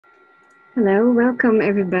Hello, welcome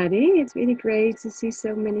everybody. It's really great to see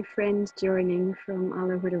so many friends joining from all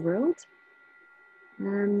over the world.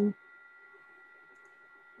 Um,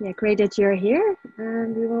 yeah, great that you're here.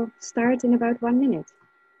 We will start in about 1 minute.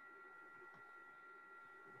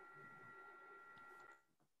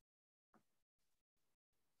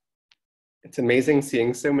 It's amazing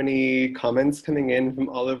seeing so many comments coming in from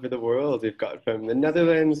all over the world. We've got from the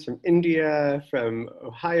Netherlands, from India, from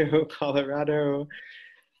Ohio, Colorado,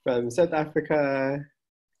 from South Africa.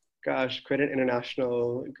 Gosh, quite an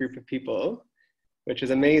international group of people, which is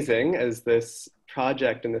amazing as this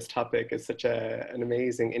project and this topic is such an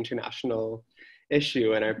amazing international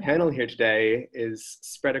issue. And our panel here today is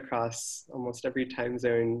spread across almost every time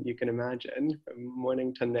zone you can imagine, from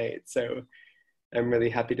morning to night. So I'm really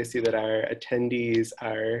happy to see that our attendees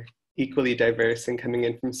are equally diverse and coming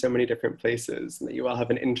in from so many different places, and that you all have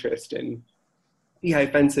an interest in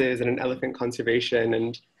beehive fences and in elephant conservation.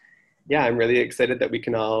 And yeah, I'm really excited that we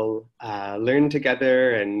can all learn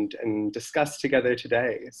together and discuss together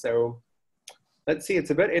today. So let's see, it's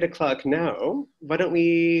about 8 o'clock now. Why don't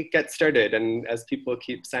we get started? And as people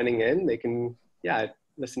keep signing in, they can, yeah,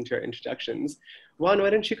 listen to our introductions. Juan, why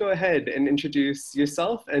don't you go ahead and introduce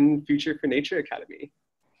yourself and Future for Nature Academy?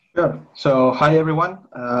 Sure. So, hi everyone.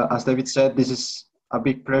 As David said, this is a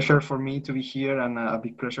big pleasure for me to be here and a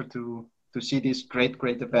big pleasure to see these great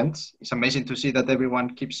events. It's amazing to see that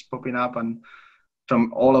everyone keeps popping up and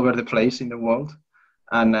from all over the place in the world.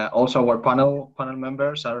 And also our panel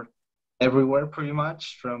members are everywhere pretty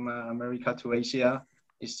much from America to Asia.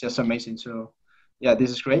 It's just amazing. So yeah,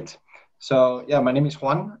 this is great. So yeah, my name is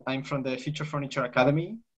Juan. I'm from the Future Furniture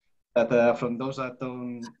Academy. That from those that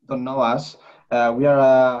don't know us, we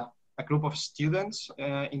are a group of students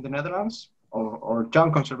in the Netherlands or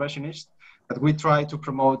young conservationists that we try to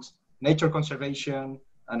promote nature conservation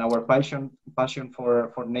and our passion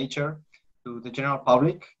for nature to the general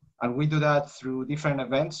public. And we do that through different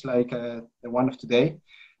events like the one of today.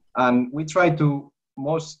 And we try to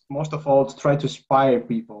most of all to try to inspire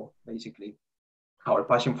people, basically. Our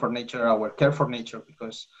passion for nature, our care for nature,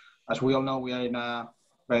 because as we all know, we are in a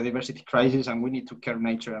biodiversity crisis and we need to care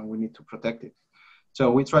nature and we need to protect it. So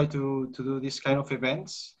we try to do this kind of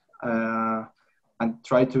events and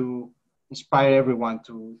try to inspire everyone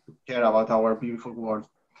to care about our beautiful world.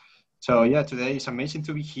 So yeah, today it's amazing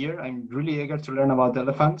to be here. I'm really eager to learn about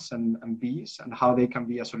elephants and bees and how they can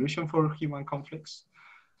be a solution for human conflicts.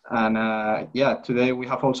 And yeah, today we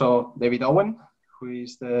have also David Owen, who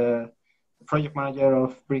is the project manager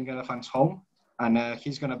of Bring Elephants Home. And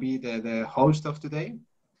he's going to be the host of today.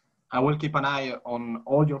 I will keep an eye on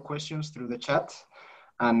all your questions through the chat.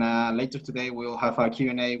 And later today, we'll have a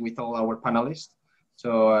Q&A with all our panelists.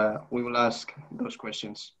 So we will ask those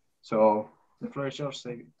questions. So the floor is yours,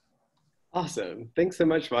 David. Awesome. Thanks so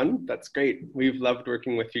much, Juan. That's great. We've loved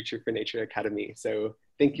working with Future for Nature Academy. So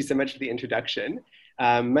thank you so much for the introduction.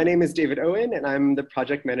 My name is David Owen, and I'm the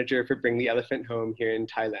project manager for Bring the Elephant Home here in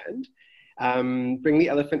Thailand. Bring the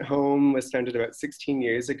Elephant Home was founded about 16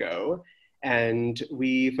 years ago, and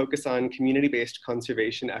we focus on community-based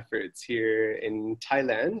conservation efforts here in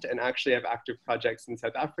Thailand, and actually have active projects in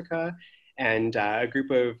South Africa, and a group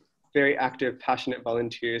of very active, passionate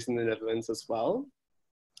volunteers in the Netherlands as well.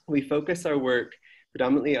 We focus our work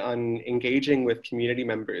predominantly on engaging with community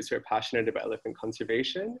members who are passionate about elephant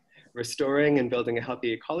conservation, restoring and building a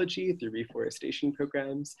healthy ecology through reforestation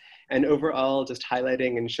programs, and overall just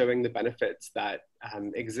highlighting and showing the benefits that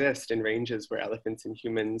exist in ranges where elephants and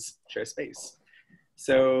humans share space.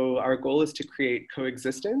 So our goal is to create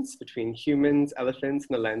coexistence between humans, elephants,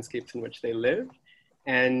 and the landscapes in which they live.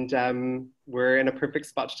 And we're in a perfect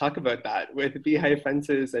spot to talk about that with beehive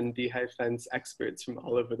fences and beehive fence experts from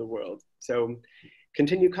all over the world. So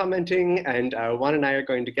continue commenting, and Juan and I are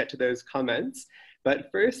going to get to those comments. But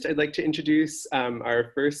first, I'd like to introduce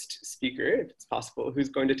our first speaker, if it's possible, who's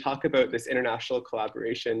going to talk about this international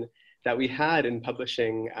collaboration that we had in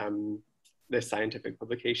publishing this scientific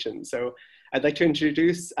publication. So I'd like to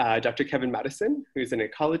introduce Dr. Kevin Madison, who's an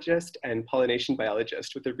ecologist and pollination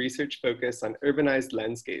biologist with a research focus on urbanized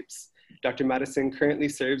landscapes. Dr. Madison currently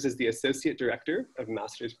serves as the Associate Director of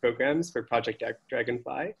Master's Programs for Project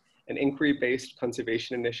Dragonfly, an inquiry-based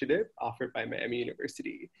conservation initiative offered by Miami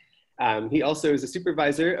University. He also is a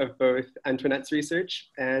supervisor of both Antoinette's research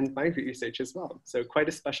and my research as well. So quite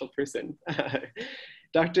a special person.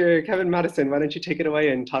 Dr. Kevin Madison, why don't you take it away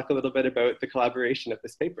and talk a little bit about the collaboration of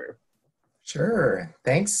this paper? Sure.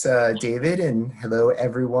 Thanks, David, and hello,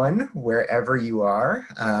 everyone, wherever you are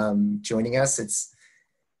joining us.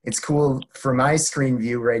 It's cool for my screen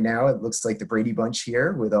view right now. It looks like the Brady Bunch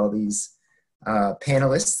here with all these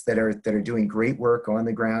panelists that are doing great work on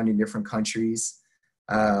the ground in different countries.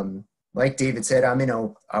 Like David said, I'm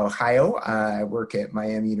in Ohio. I work at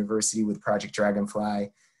Miami University with Project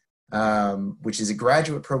Dragonfly, which is a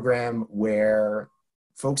graduate program where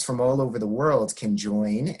folks from all over the world can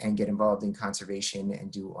join and get involved in conservation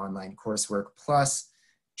and do online coursework, plus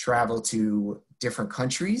travel to different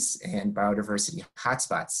countries and biodiversity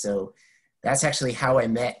hotspots. So that's actually how I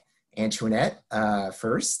met Antoinette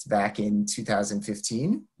first, back in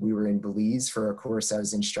 2015. We were in Belize for a course I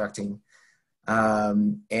was instructing.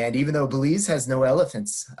 And even though Belize has no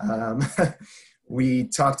elephants, we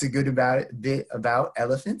talked a good bit about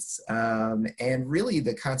elephants. And really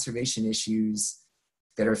the conservation issues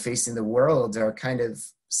that are facing the world are kind of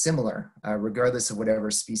similar, regardless of whatever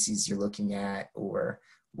species you're looking at or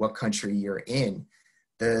what country you're in.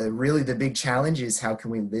 Really the big challenge is how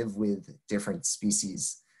can we live with different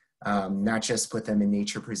species, not just put them in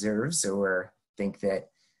nature preserves or think that,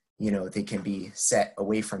 they can be set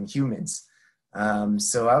away from humans.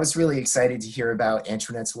 So I was really excited to hear about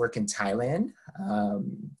Antoinette's work in Thailand,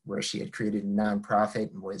 where she had created a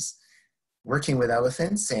nonprofit and was working with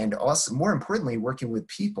elephants, and also, more importantly, working with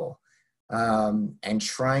people and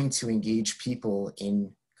trying to engage people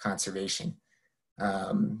in conservation.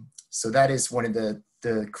 So that is one of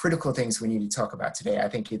the critical things we need to talk about today. I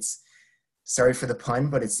think it's, sorry for the pun,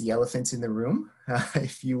 but it's the elephant in the room,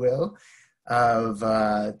 if you will, of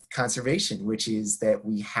conservation, which is that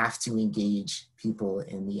we have to engage people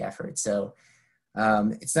in the effort. So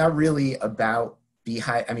it's not really about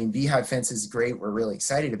Beehive. I mean, Beehive fence is great. We're really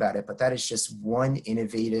excited about it, but that is just one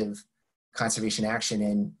innovative conservation action.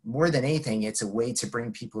 And more than anything, it's a way to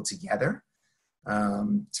bring people together,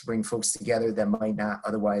 to bring folks together that might not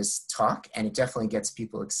otherwise talk. And it definitely gets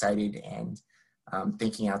people excited and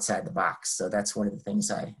thinking outside the box. So that's one of the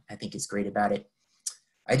things I think is great about it.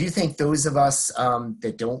 I do think those of us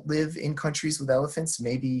that don't live in countries with elephants,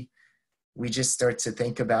 maybe we just start to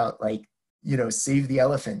think about save the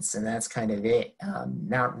elephants, and that's kind of it.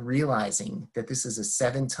 Not realizing that this is a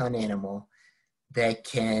 7-ton animal that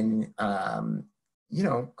can,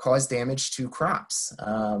 cause damage to crops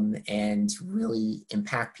and really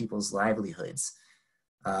impact people's livelihoods.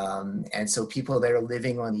 And so people that are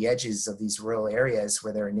living on the edges of these rural areas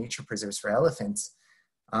where there are nature preserves for elephants,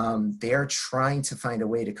 they're trying to find a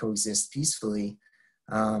way to coexist peacefully.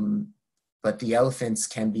 But the elephants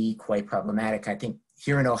can be quite problematic. I think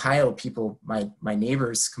here in Ohio, my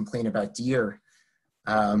neighbors complain about deer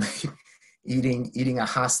eating a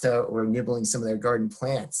hosta or nibbling some of their garden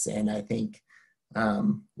plants. And I think,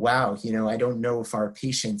 wow, I don't know if our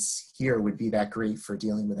patience here would be that great for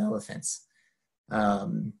dealing with elephants.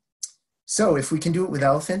 So if we can do it with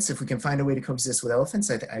elephants, if we can find a way to coexist with elephants,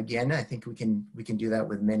 I think we can do that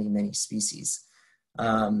with many, many species.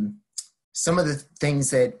 Some of the things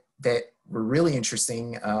that were really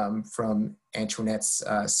interesting from Antoinette's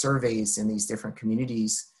surveys in these different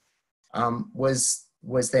communities was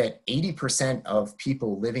that 80% of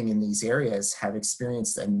people living in these areas have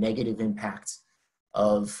experienced a negative impact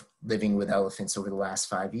of living with elephants over the last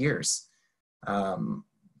 5 years.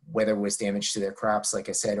 Whether it was damage to their crops, like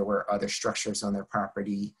I said, or other structures on their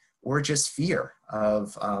property, or just fear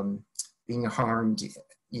of being harmed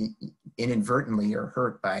inadvertently or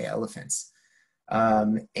hurt by elephants.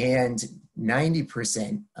 And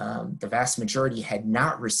 90%, the vast majority, had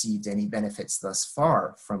not received any benefits thus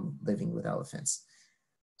far from living with elephants.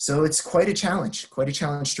 So it's quite a challenge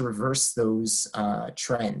to reverse those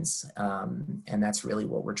trends. And that's really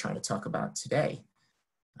what we're trying to talk about today.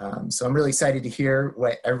 So I'm really excited to hear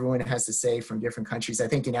what everyone has to say from different countries. I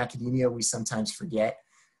think in academia, we sometimes forget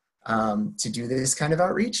to do this kind of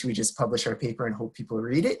outreach. We just publish our paper and hope people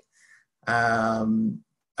read it.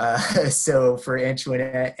 So for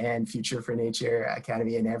Antoinette and Future for Nature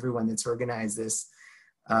Academy and everyone that's organized this,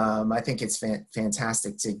 I think it's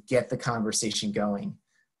fantastic to get the conversation going.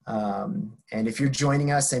 And if you're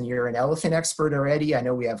joining us and you're an elephant expert already, I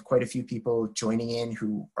know we have quite a few people joining in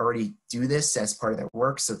who already do this as part of their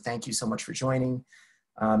work. So thank you so much for joining.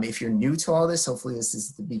 If you're new to all this, hopefully this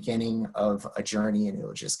is the beginning of a journey and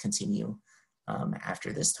it'll just continue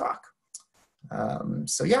after this talk.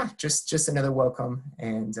 So yeah, just another welcome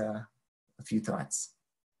and a few thoughts.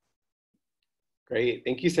 Great,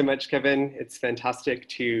 thank you so much, Kevin. It's fantastic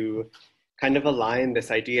to kind of align this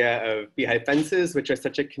idea of Beehive fences, which are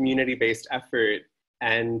such a community-based effort,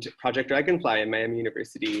 and Project Dragonfly in Miami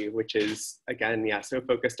University, which is, again, yeah, so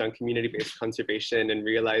focused on community-based conservation and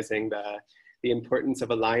realizing the importance of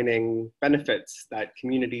aligning benefits that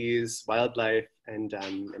communities, wildlife, and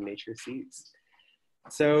nature sees.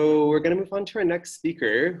 So we're gonna move on to our next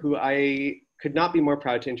speaker, who I could not be more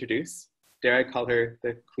proud to introduce. Dare I call her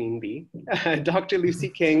the queen bee? Dr. Lucy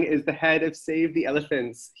King is the head of Save the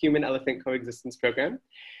Elephants Human-Elephant Coexistence Program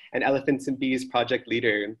and Elephants and Bees project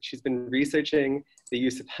leader. She's been researching the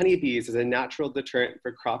use of honeybees as a natural deterrent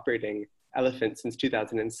for crop raiding elephants since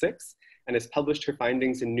 2006 and has published her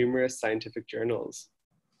findings in numerous scientific journals.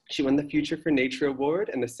 She won the Future for Nature Award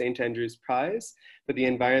and the St. Andrews Prize for the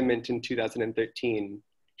Environment in 2013.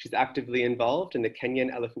 She's actively involved in the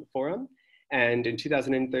Kenyan Elephant Forum, and in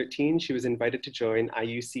 2013, she was invited to join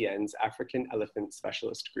IUCN's African Elephant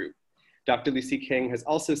Specialist Group. Dr. Lucy King has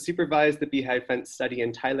also supervised the Beehive fence study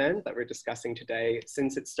in Thailand that we're discussing today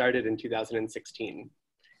since it started in 2016.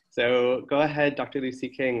 So go ahead, Dr. Lucy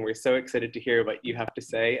King. We're so excited to hear what you have to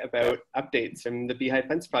say about updates from the Beehive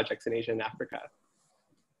fence projects in Asia and Africa.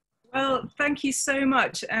 Well, thank you so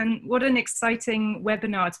much. And what an exciting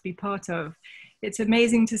webinar to be part of. It's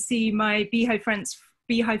amazing to see my Beehive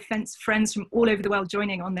fence friends from all over the world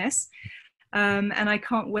joining on this. And I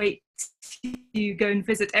can't wait to go and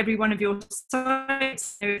visit every one of your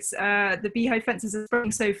sites. The Beehive fences are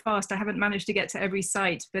growing so fast, I haven't managed to get to every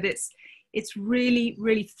site, but it's really,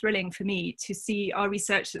 really thrilling for me to see our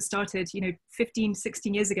research that started, 15,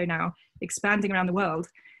 16 years ago now, expanding around the world.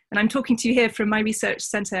 And I'm talking to you here from my research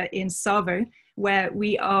center in Savo, where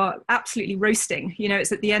we are absolutely roasting.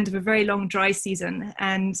 It's at the end of a very long dry season,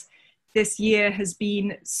 and this year has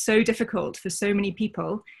been so difficult for so many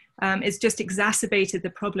people. It's just exacerbated the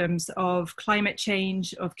problems of climate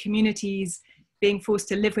change, of communities being forced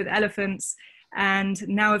to live with elephants, and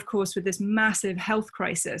now, of course, with this massive health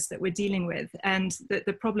crisis that we're dealing with, and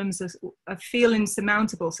the problems feel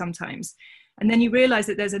insurmountable sometimes. And then you realize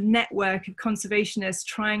that there's a network of conservationists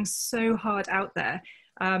trying so hard out there.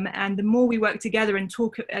 And the more we work together and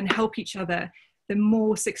talk and help each other, the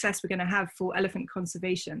more success we're going to have for elephant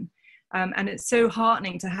conservation. And it's so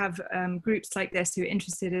heartening to have groups like this who are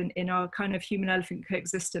interested in our kind of human-elephant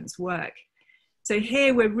coexistence work. So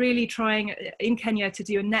here we're really trying in Kenya to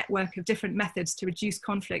do a network of different methods to reduce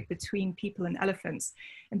conflict between people and elephants.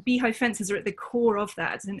 And beehive fences are at the core of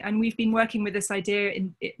that. And we've been working with this idea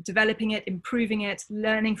in developing it, improving it,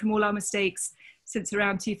 learning from all our mistakes since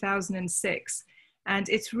around 2006. And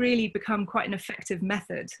it's really become quite an effective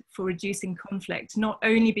method for reducing conflict, not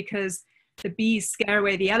only because the bees scare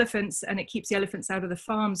away the elephants and it keeps the elephants out of the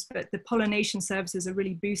farms, but the pollination services are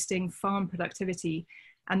really boosting farm productivity.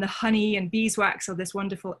 And the honey and beeswax are this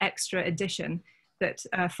wonderful extra addition that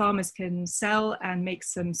farmers can sell and make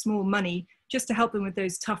some small money just to help them with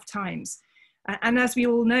those tough times. And as we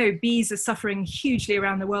all know, bees are suffering hugely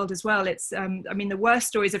around the world as well. It's, I mean, the worst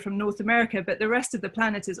stories are from North America, but the rest of the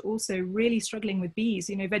planet is also really struggling with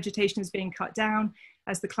bees. Vegetation is being cut down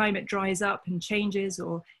as the climate dries up and changes,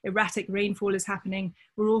 or erratic rainfall is happening.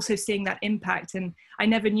 We're also seeing that impact. And I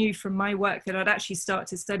never knew from my work that I'd actually start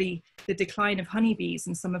to study the decline of honeybees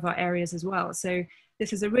in some of our areas as well. So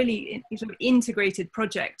this is a really sort of integrated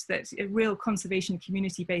project, that's a real conservation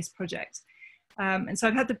community-based project. And so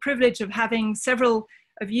I've had the privilege of having several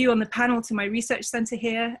of you on the panel to my research center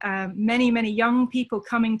here, many, many young people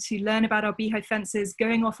coming to learn about our beehive fences,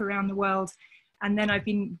 going off around the world. And then I've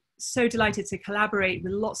been so delighted to collaborate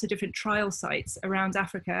with lots of different trial sites around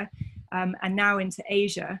Africa and now into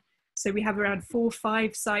Asia. So we have around 4 or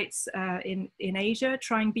 5 sites in Asia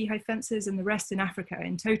trying beehive fences, and the rest in Africa.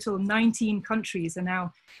 In total, 19 countries are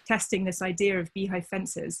now testing this idea of beehive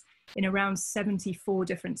fences in around 74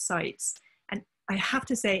 different sites. I have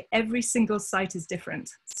to say, every single site is different.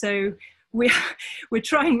 So we're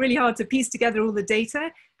trying really hard to piece together all the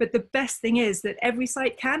data, but the best thing is that every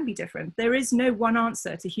site can be different. There is no one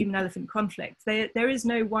answer to human-elephant conflict. There is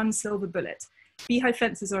no one silver bullet. Beehive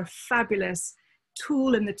fences are a fabulous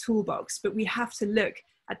tool in the toolbox, but we have to look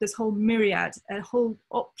at this whole myriad, a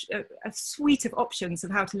suite of options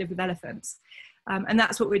of how to live with elephants. And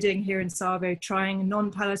that's what we're doing here in Savo, trying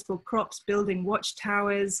non-palatable crops, building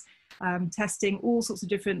watchtowers, testing all sorts of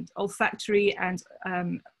different olfactory and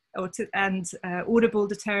audible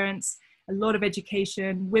deterrents, a lot of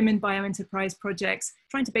education, women bioenterprise projects,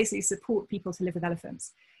 trying to basically support people to live with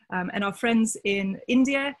elephants. And our friends in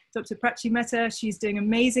India, Dr. Prachi Mehta, she's doing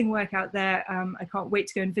amazing work out there. I can't wait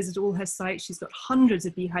to go and visit all her sites. She's got hundreds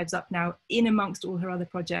of beehives up now in amongst all her other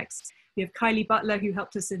projects. We have Kylie Butler, who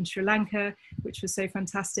helped us in Sri Lanka, which was so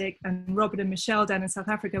fantastic, and Robert and Michelle down in South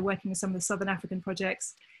Africa working with some of the Southern African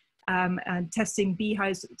projects. And testing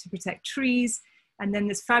beehives to protect trees. And then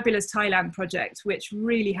this fabulous Thailand project, which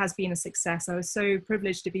really has been a success. I was so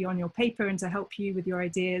privileged to be on your paper and to help you with your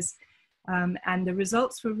ideas. And the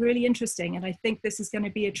results were really interesting. And I think this is going to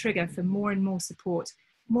be a trigger for more and more support,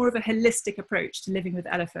 more of a holistic approach to living with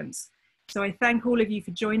elephants. So I thank all of you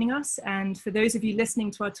for joining us. And for those of you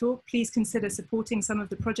listening to our talk, please consider supporting some of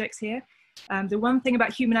the projects here. The one thing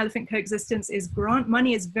about human-elephant coexistence is grant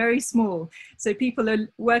money is very small. So people are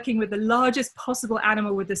working with the largest possible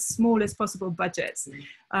animal with the smallest possible budgets.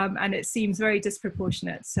 And it seems very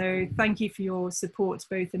disproportionate. So thank you for your support,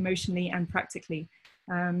 both emotionally and practically.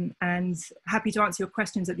 And happy to answer your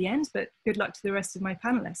questions at the end, but good luck to the rest of my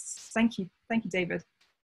panelists. Thank you. Thank you, David.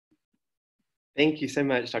 Thank you so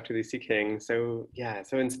much, Dr. Lucy King. So yeah,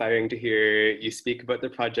 so inspiring to hear you speak about the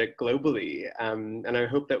project globally. And I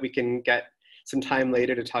hope that we can get some time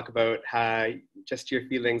later to talk about just your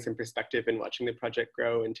feelings and perspective in watching the project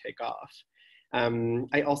grow and take off.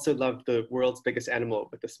 I also love the world's biggest animal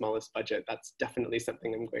with the smallest budget. That's definitely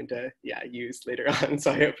something I'm going to use later on.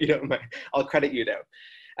 So I hope you don't mind. I'll credit you though.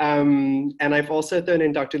 And I've also thrown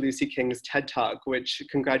in Dr. Lucy King's TED Talk, which,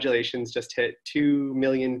 congratulations, just hit 2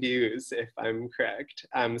 million views, if I'm correct.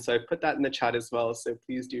 So I put that in the chat as well, so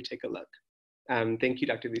please do take a look. Thank you,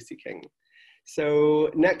 Dr. Lucy King. So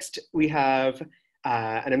next we have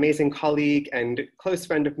an amazing colleague and close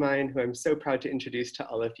friend of mine who I'm so proud to introduce to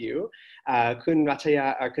all of you. Kun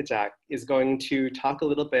Rataya Arkajak is going to talk a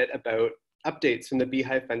little bit about updates from the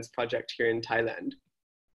Beehive Fence project here in Thailand.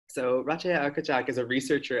 So Rataya Arkajak is a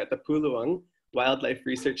researcher at the Phuluang Wildlife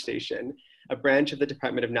Research Station, a branch of the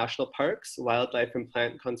Department of National Parks, Wildlife and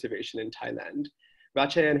Plant Conservation in Thailand.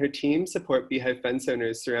 Rataya and her team support beehive fence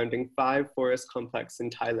owners surrounding 5 forest complexes in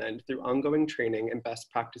Thailand through ongoing training and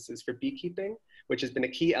best practices for beekeeping, which has been a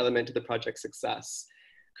key element to the project's success.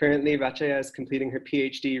 Currently, Rataya is completing her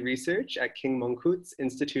PhD research at King Mongkut's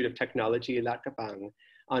Institute of Technology, Latkapang,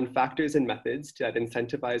 on factors and methods that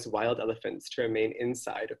incentivize wild elephants to remain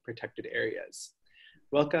inside of protected areas.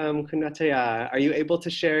 Welcome, Kun Rataya. Are you able to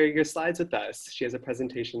share your slides with us? She has a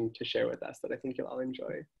presentation to share with us that I think you'll all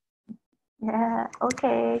enjoy. Yeah,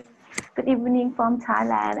 okay. Good evening from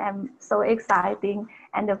Thailand. I'm so exciting.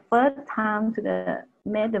 And the first time to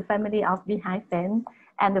meet the family of Beehive Fence,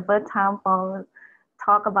 and the first time for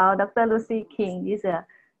talk about Dr. Lucy King is a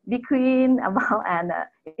big queen about and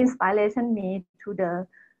inspiration me to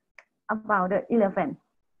about the elephant.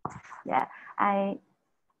 Yeah, I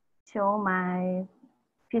show my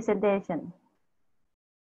presentation.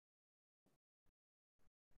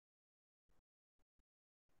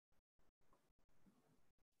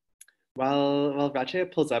 While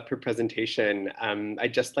Rataya pulls up her presentation,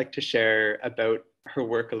 I'd just like to share about her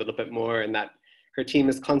work a little bit more, and that her team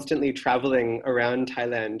is constantly traveling around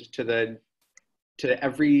Thailand to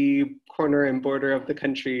every corner and border of the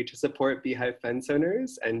country to support beehive fence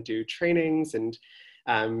owners and do trainings and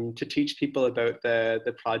to teach people about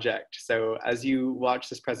the project. So as you watch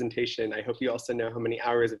this presentation, I hope you also know how many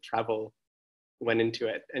hours of travel went into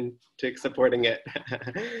it and to supporting it.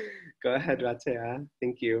 Go ahead, Rataya.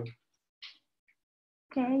 Thank you.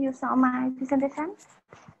 Okay, you saw my presentation?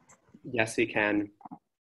 Yes, we can.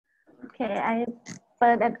 Okay, I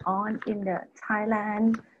further on in the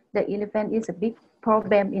Thailand, the elephant is a big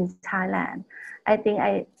problem in Thailand. I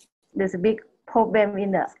think there's a big problem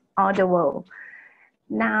in all the world.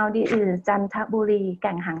 Now this is Jantaburi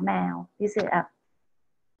Ganghang Mao. This is a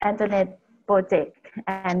Antoinette project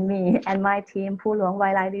and me and my team, Phuluang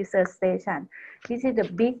Wildlife Research Station. This is the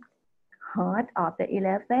big herd of the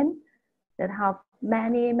elephant that have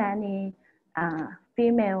many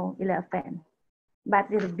female elephant, but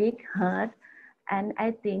it's a big herd, and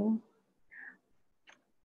I think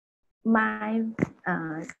my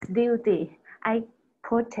duty, I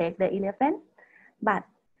protect the elephant, but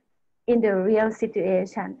in the real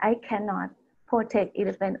situation, I cannot protect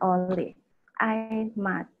elephant only. I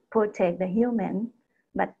must protect the human,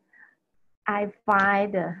 but I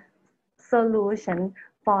find the solution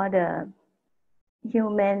for the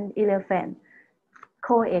human elephant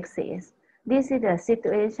coexist. This is the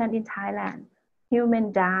situation in Thailand.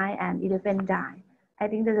 Human die and elephant die. I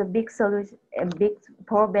think there's a big solution, a big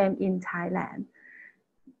problem in Thailand.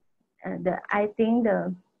 I think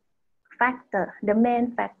the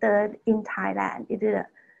main factor in Thailand is the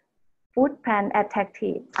food plant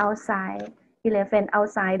attractive outside elephant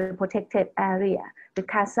outside the protected area. The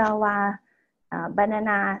cassava,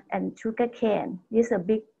 banana, and sugarcane. This is a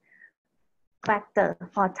big factor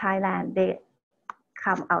for Thailand. They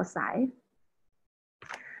come outside.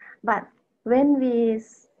 But when we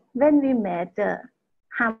made the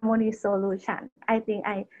harmony solution, I think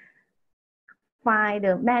I find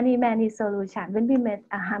the many solutions. When we made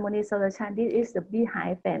a harmony solution, this is the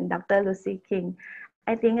Beehive and Dr. Lucy King.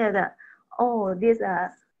 I think that this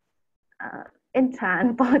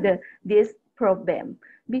entrance for this problem,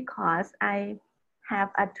 because I have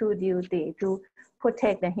a two duty to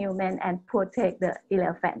protect the human and protect the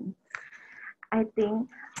elephant. I think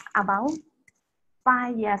about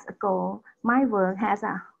 5 years ago, my work has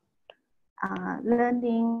a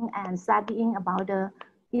learning and studying about the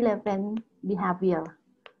elephant behavior.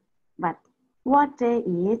 But what they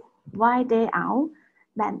eat, why they out,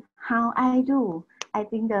 then how I do. I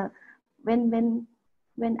think when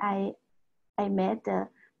I made the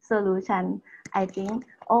solution, I think,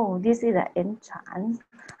 oh, this is an entrance.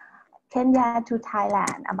 Kenya to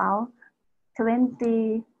Thailand about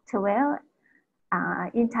 2012.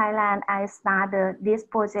 In Thailand, I started this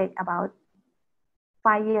project about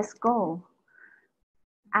 5 years ago.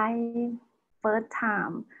 First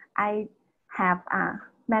time I have a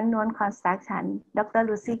manual construction, Dr.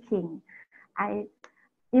 Lucy King. I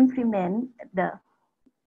implement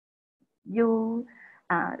you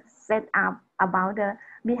set up about the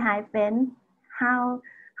beehive fence, how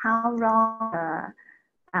long,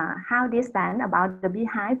 how distant about the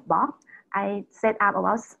beehive box. I set up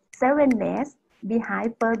about 7 nests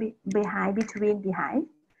beehive between beehive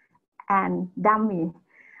and dummy.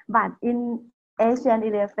 But in Asian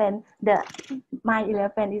elephant, my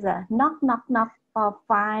elephant is a knock for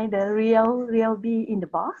find the real bee in the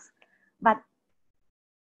box. But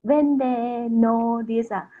when they know this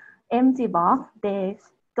empty box, they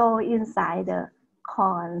go inside the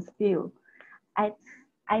cornfield. I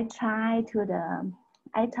try to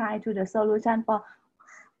the solution for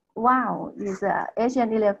wow is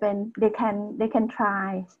Asian elephant. They can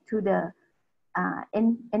try to the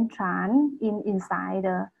entrance inside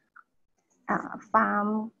the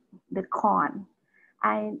farm the corn.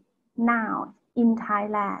 Now in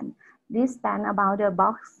Thailand, distance about the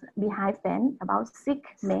box behind fence about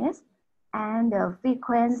 6 meters, and the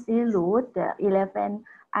frequency route the elephant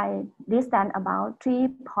distance about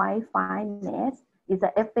 3.5 meters is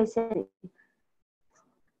the efficiency.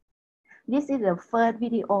 This is the first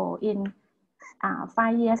video in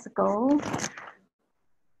 5 years ago.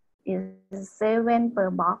 Is 7 per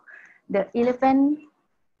box. The elephant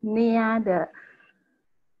near the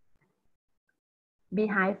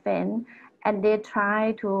behind fence, and they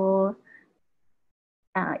try to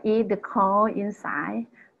eat the corn inside.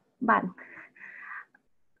 But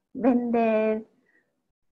when they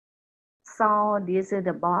saw this is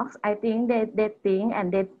the box, I think they think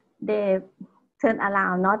and they turn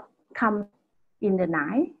around, not come in the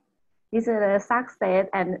night. This is a success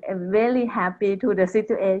and I'm really happy to the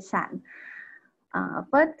situation.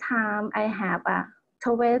 First time I have a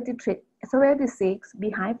 26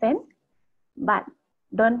 behind fence, but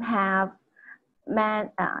don't have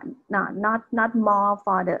not more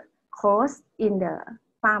for the cost in the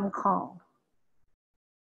farm call.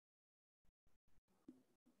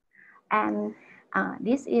 And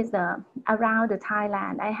this is around the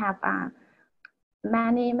Thailand. I have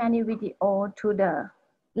many videos to the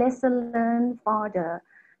lesson learned for the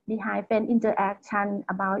behind fence interaction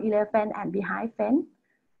about elephant and behind fence.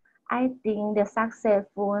 I think the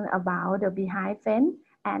successful about the behind fence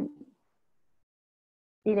and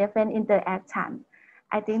elephant interaction.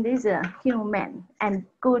 I think this is a human and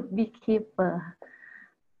good beekeeper,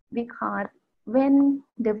 because when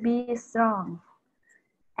the bee is strong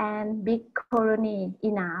and big colony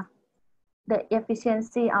enough, the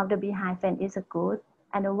efficiency of the beehive fence is good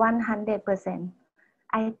and 100%.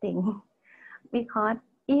 I think, because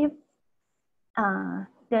if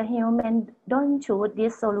the human don't choose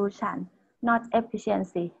this solution, not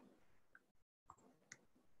efficiency.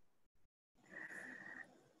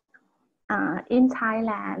 In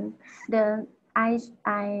Thailand, I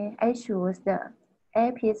choose the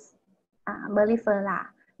Apis mellifera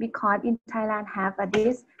because in Thailand have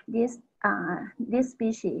this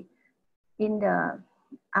species in the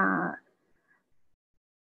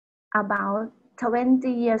about 20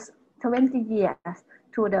 years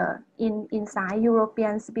to the inside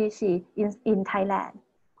European species in Thailand.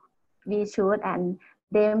 We shoot and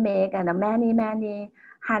they make many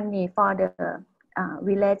honey for the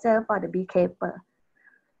villager, for the beekeeper.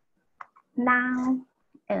 Now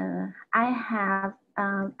I have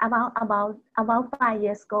about 5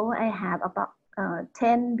 years ago I have about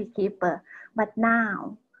 10 beekeeper, but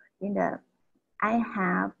now I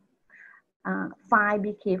have 5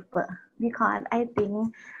 beekeeper, because I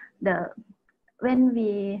think when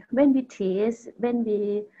we teach, when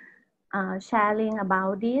we sharing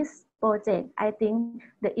about this project, I think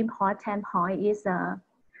the important point is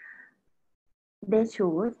they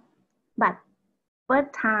choose, but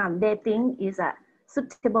first time they think is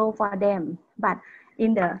suitable for them, but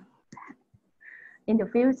in the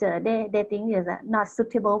future they think is not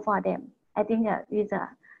suitable for them. I think it's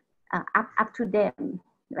up to them.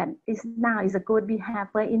 When now is a good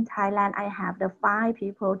behavior in Thailand. I have the 5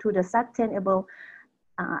 people to the sustainable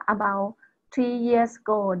about 3 years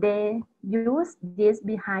ago, they used this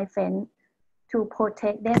beehive fence to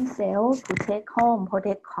protect themselves, to take home,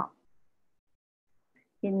 protect crop.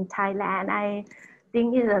 In Thailand, I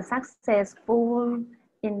think it's a successful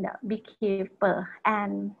in the beekeeper,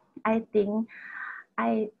 and I think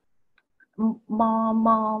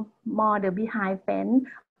more the beehive fence,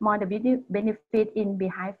 more the benefit in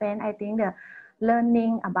beehive fence. I think the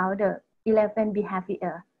learning about the elephant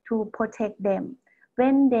behavior to protect them.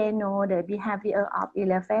 When they know the behavior of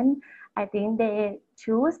elephant, I think they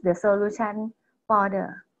choose the solution for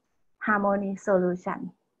the harmony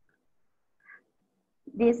solution.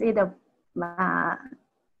 This is the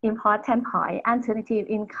important point, alternative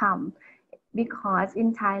income, because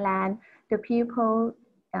in Thailand, the people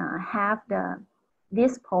have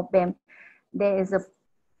this problem. There is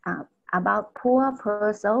about poor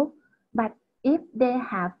person, but if they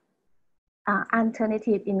have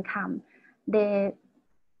alternative income, they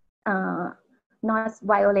not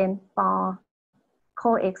violent for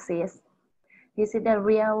coexist. This is the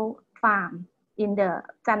real farm in the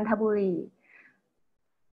Chantaburi.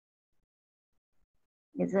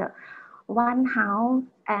 It's a one house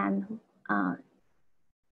and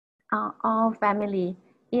all family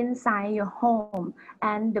inside your home,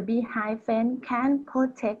 and the beehive fence can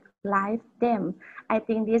protect life them. I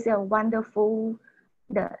think this is a wonderful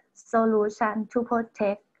the solution to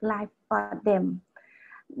protect life for them.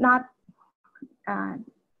 Not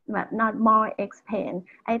more explain.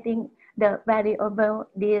 I think the variable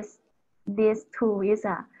this two is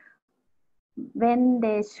when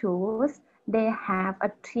they choose, they have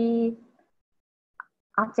a 3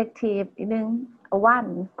 objective.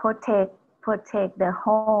 One, protect the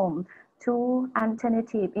home. 2,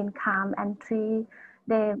 alternative income, and 3,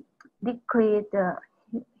 they decrease the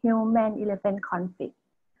human-elephant conflict.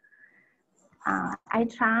 I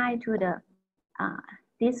try to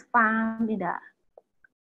this farm in the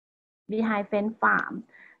beehive fence farm.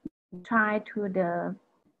 Try to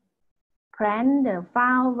plant the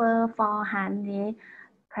flower for honey,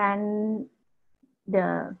 plant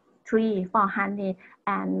the tree for honey,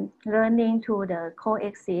 and learning to the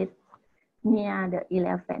coexist near the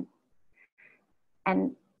elephant.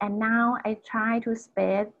 And now I try to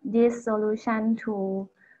spread this solution to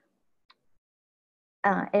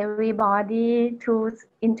everybody to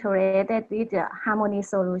integrated with the harmony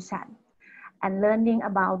solution and learning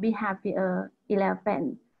about behavior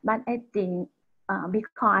elephant. But I think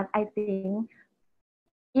because I think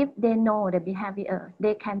if they know the behavior,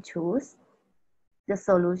 they can choose the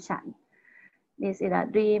solution. This is a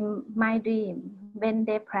dream, my dream. When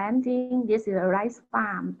they planting, this is a rice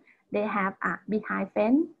farm. They have a beehive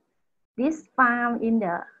fence. This farm in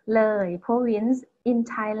the Leh province in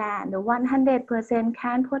Thailand, 100%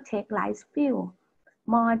 can protect rice field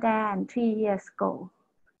more than 3 years ago.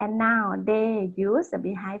 And now they use the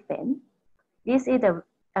beehive fence. This is the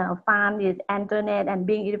farm with Antoinette and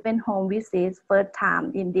being elephant home visit first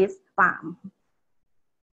time in this farm.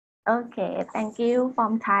 Okay, thank you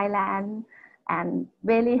from Thailand and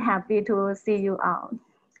very happy to see you all.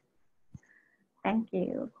 Thank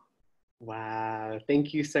you. Wow,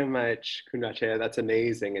 thank you so much, Kunrache. That's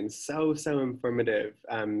amazing and so informative,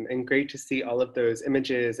 and great to see all of those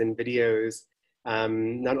images and videos,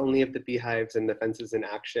 not only of the beehives and the fences in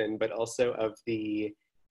action, but also of the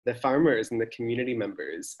farmers and the community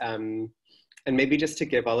members. And maybe just to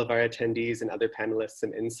give all of our attendees and other panelists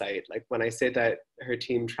some insight, like when I say that her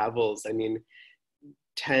team travels, I mean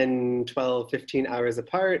 10, 12, 15 hours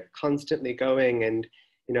apart, constantly going. And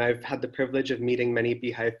you know, I've had the privilege of meeting many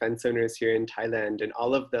beehive fence owners here in Thailand, and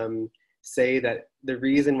all of them say that the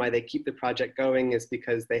reason why they keep the project going is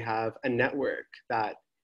because they have a network that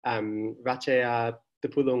Rachea, the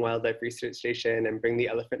Phuluang Wildlife Research Station, and Bring the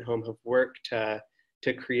Elephant Home have worked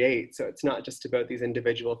to create. So it's not just about these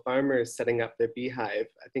individual farmers setting up their beehive.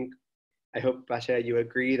 I hope, Rachea, you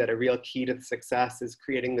agree that a real key to the success is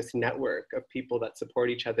creating this network of people that support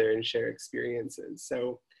each other and share experiences.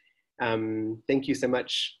 So thank you so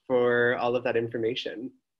much for all of that information.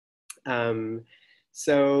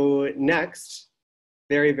 So next,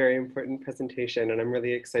 very important presentation, and I'm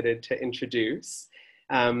really excited to introduce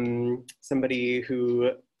somebody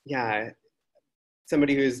who's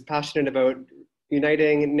passionate about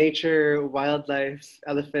uniting nature, wildlife,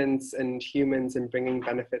 elephants, and humans, and bringing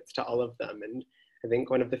benefits to all of them. And I think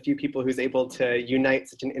one of the few people who's able to unite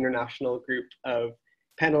such an international group of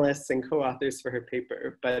panelists and co-authors for her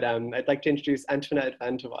paper. But I'd like to introduce Antoinette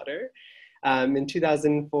van de Water. In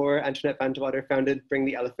 2004, Antoinette van de Water founded Bring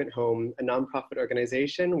the Elephant Home, a nonprofit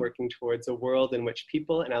organization working towards a world in which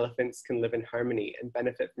people and elephants can live in harmony and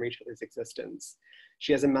benefit from each other's existence.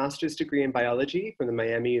 She has a master's degree in biology from the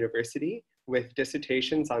Miami University with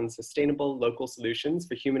dissertations on sustainable local solutions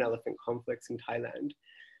for human-elephant conflicts in Thailand.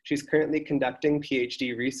 She's currently conducting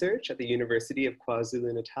PhD research at the University of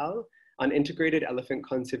KwaZulu-Natal on integrated elephant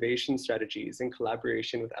conservation strategies in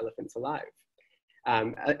collaboration with Elephants Alive.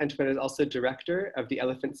 Antoinette is also director of the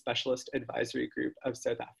Elephant Specialist Advisory Group of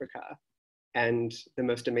South Africa, and the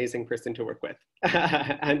most amazing person to work with.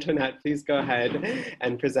 Antoinette, please go ahead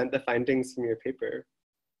and present the findings from your paper.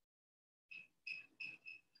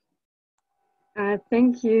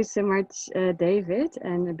 Thank you so much, David,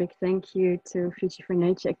 and a big thank you to Future for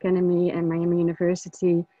Nature Academy and Miami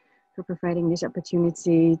University for providing this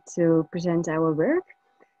opportunity to present our work.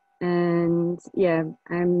 And yeah,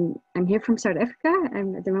 I'm here from South Africa.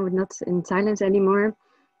 I'm at the moment not in Thailand anymore.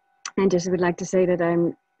 And just would like to say that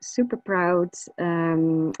I'm super proud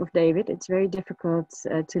of David. It's very difficult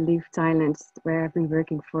to leave Thailand, where I've been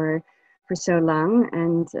working for so long,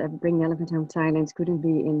 and Bring the Elephant Home Thailand couldn't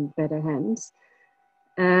be in better hands.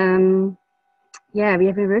 Yeah, we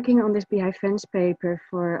have been working on this Beehive fence paper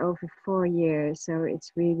for over 4 years, so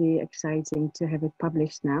it's really exciting to have it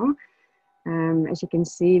published now. As you can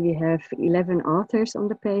see, we have 11 authors on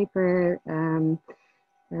the paper.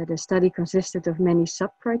 The study consisted of many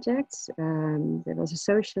sub-projects. There was a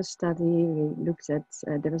social study, we looked at,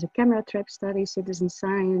 there was a camera trap study, citizen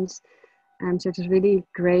science. So it was really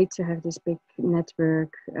great to have this big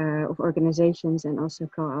network of organizations and also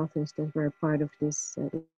co-authors that were part of this.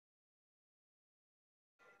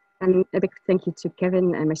 And a big thank you to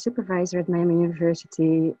Kevin, my supervisor at Miami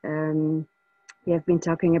University. We have been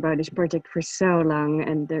talking about this project for so long,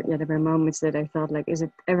 and there were moments that I thought, like, is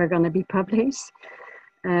it ever going to be published?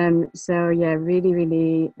 So yeah,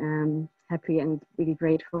 really happy and really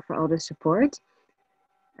grateful for all the support.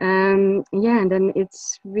 Yeah, and then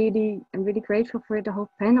I'm really grateful for the whole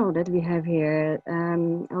panel that we have here.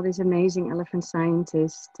 All these amazing elephant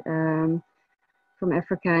scientists from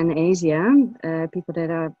Africa and Asia, people that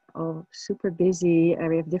are all super busy.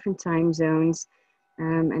 We have different time zones.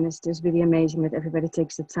 And it's just really amazing that everybody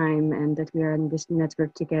takes the time and that we are in this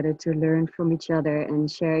network together to learn from each other and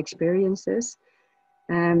share experiences.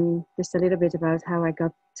 Just a little bit about how I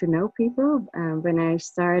got to know people. When I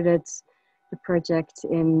started the project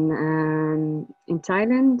in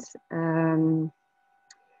Thailand,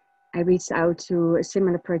 I reached out to a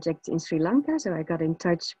similar project in Sri Lanka. So I got in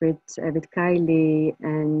touch with Kylie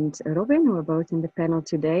and Robin, who are both in the panel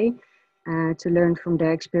today, to learn from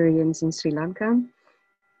their experience in Sri Lanka.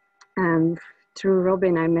 Through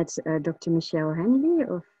Robin, I met Dr. Michelle Henley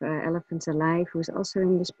of Elephants Alive, who's also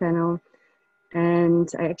in this panel. And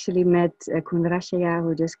I actually met Kun Rashaya,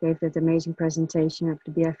 who just gave that amazing presentation of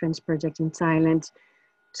the Beehive Fence project in Thailand,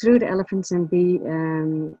 through the Elephants and Bee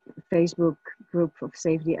Facebook group of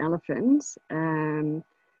Save the Elephants. And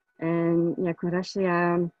yeah, Kun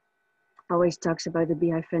Rashaya always talks about the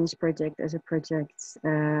Beehive Fence project as a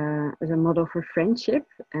model for friendship.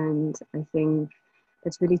 And I think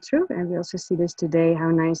that's really true. And we also see this today, how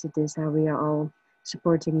nice it is, how we are all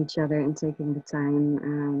supporting each other and taking the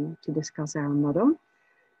time to discuss our model.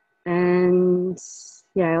 And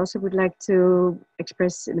yeah, I also would like to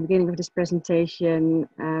express in the beginning of this presentation,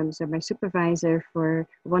 so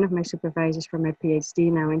one of my supervisors for my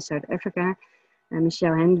PhD now in South Africa,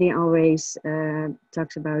 Michelle Henley, always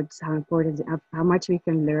talks about how important, how much we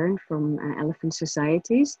can learn from elephant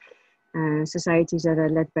societies, societies that are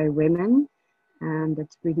led by women, that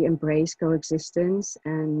really embrace coexistence.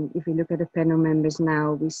 And if we look at the panel members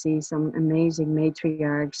now, we see some amazing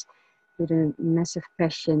matriarchs with a massive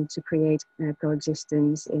passion to create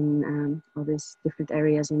coexistence in all these different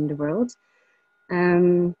areas in the world.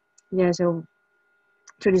 Yeah, so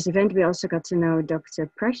through this event, we also got to know Dr.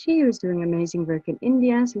 Prashi, who's doing amazing work in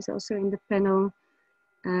India. She's also in the panel.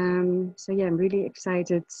 So yeah, I'm really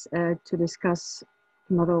excited to discuss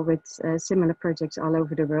model with similar projects all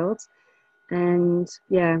over the world. And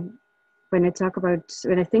yeah, when I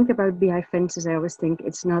think about Beehive fences, I always think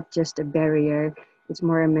it's not just a barrier, it's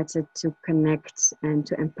more a method to connect and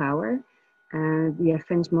to empower. Beehive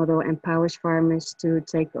fence model empowers farmers to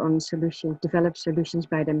take on solutions, develop solutions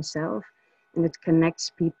by themselves. And it connects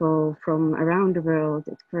people from around the world.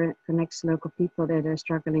 It connects local people that are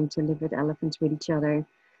struggling to live with elephants with each other.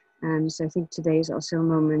 So I think today is also a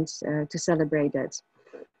moment to celebrate that.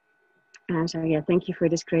 So yeah, thank you for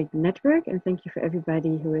this great network, and thank you for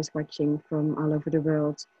everybody who is watching from all over the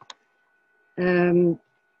world.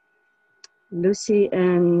 Lucy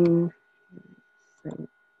and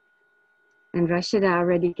And Rashida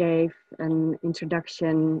already gave an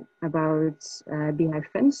introduction about beehive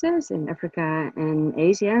fences in Africa and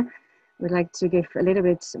Asia. We'd like to give a little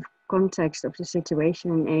bit of context of the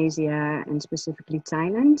situation in Asia and specifically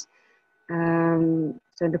Thailand.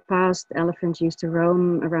 So in the past, elephants used to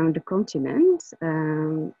roam around the continent,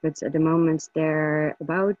 but at the moment there are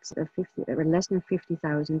about less than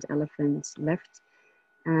 50,000 elephants left.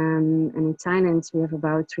 And in Thailand, we have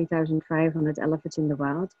about 3,500 elephants in the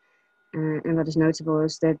wild. And what is notable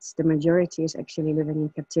is that the majority is actually living in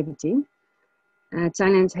captivity.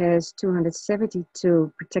 Thailand has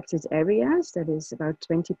 272 protected areas. That is about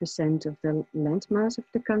 20% of the landmass of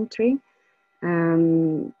the country.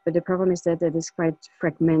 But the problem is that it is quite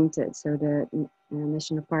fragmented. So the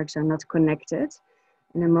national parks are not connected.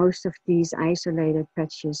 And in most of these isolated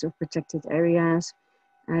patches of protected areas,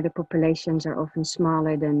 the populations are often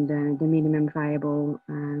smaller than the minimum viable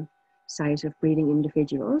size of breeding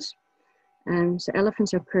individuals. So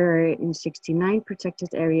elephants occur in 69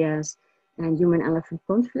 protected areas, and human-elephant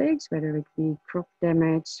conflicts, whether it be crop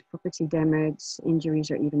damage, property damage, injuries,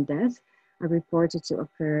 or even death, are reported to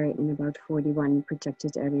occur in about 41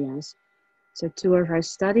 protected areas. So 2 of our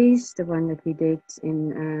studies, the one that we did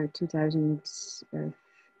in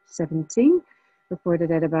 2017, reported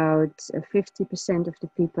that about 50% of the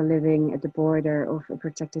people living at the border of a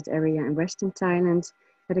protected area in Western Thailand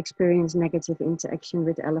had experienced negative interaction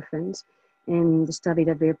with elephants. In the study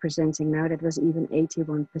that we're presenting now, that was even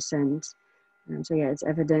 81%. So yeah, it's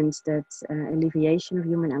evident that alleviation of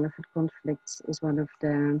human-elephant conflicts is one of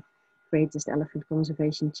the greatest elephant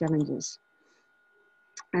conservation challenges.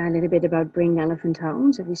 A little bit about bringing elephant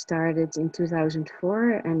home. So we started in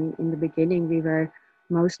 2004, and in the beginning we were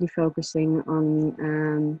mostly focusing on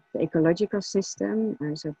the ecological system,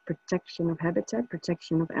 so protection of habitat,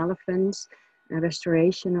 protection of elephants,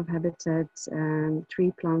 restoration of habitat,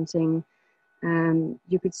 tree planting.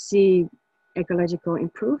 You could see ecological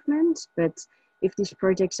improvements, but if these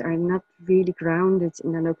projects are not really grounded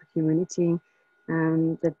in the local community,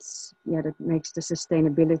 that makes the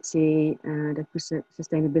sustainability,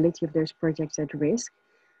 sustainability of those projects at risk.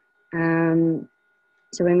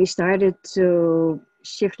 So when we started to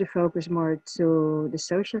shift the focus more to the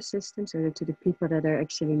social system, so to the people that are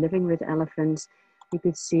actually living with elephants, we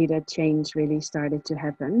could see that change really started to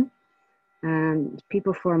happen.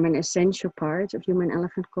 People form an essential part of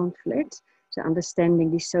human-elephant conflict. So understanding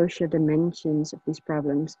the social dimensions of these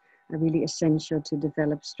problems are really essential to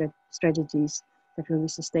develop strategies that will be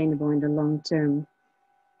sustainable in the long term.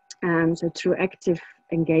 So through active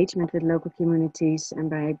engagement with local communities and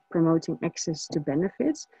by promoting access to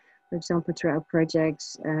benefits, for example, through our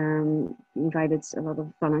projects, we invited a lot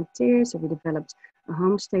of volunteers. So we developed a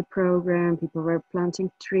homestay program. People were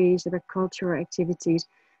planting trees. There were cultural activities.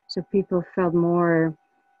 So people felt more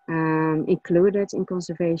included in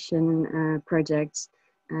conservation projects.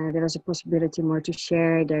 There was a possibility more to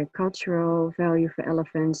share their cultural value for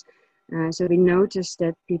elephants. So we noticed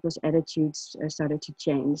that people's attitudes started to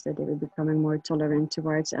change, that they were becoming more tolerant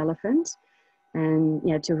towards elephants. And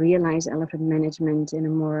yeah, to realize elephant management in a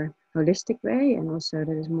more holistic way, and also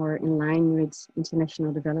that is more in line with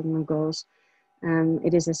international development goals,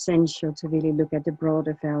 it is essential to really look at the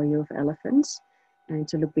broader value of elephants and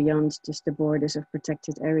to look beyond just the borders of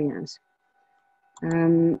protected areas.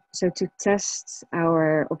 So to test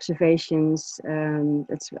our observations,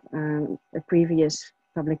 that's a previous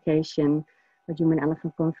publication of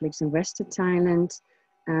human-elephant conflicts in Western Thailand.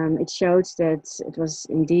 It showed that it was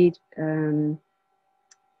indeed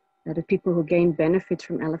that the people who gained benefit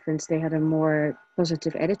from elephants, they had a more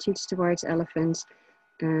positive attitudes towards elephants.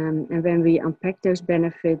 And when we unpacked those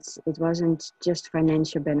benefits, it wasn't just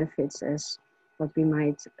financial benefits as what we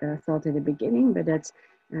might thought at the beginning, but that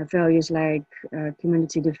values like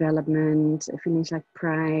community development, feelings like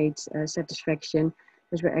pride, satisfaction,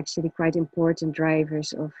 those were actually quite important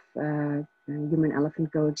drivers of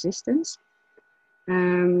human-elephant coexistence.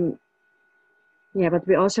 Yeah, what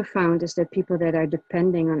we also found is that people that are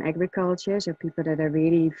depending on agriculture, so people that are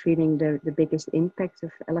really feeling the biggest impact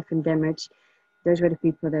of elephant damage, those were the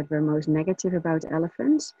people that were most negative about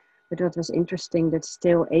elephants. But what was interesting, that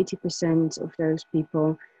still 80% of those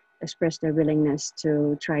people expressed their willingness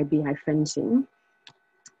to try beehive fencing.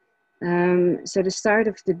 So the start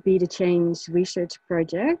of the Be the Change research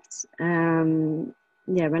project,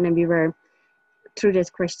 yeah, when we were through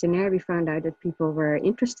that questionnaire, we found out that people were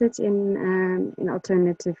interested in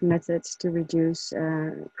alternative methods to reduce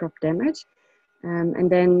crop damage. And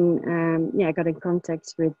then, yeah, I got in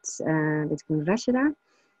contact with Rashida.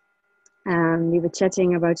 We were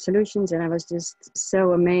chatting about solutions, and I was just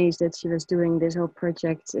so amazed that she was doing this whole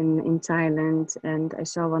project in Thailand. And I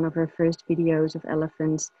saw one of her first videos of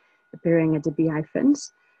elephants appearing at the Beehive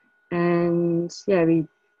fence. And yeah, we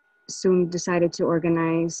soon decided to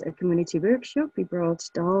organize a community workshop. We brought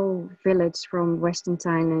the whole village from Western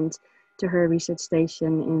Thailand to her research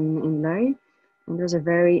station in Loei. And it was a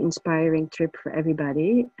very inspiring trip for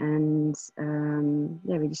everybody. And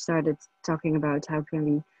yeah, we started talking about how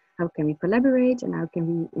can we collaborate and how can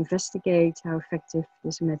we investigate how effective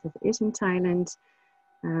this method is in Thailand.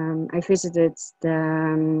 I visited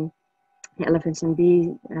the Elephants and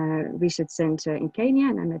Bee Research Center in Kenya,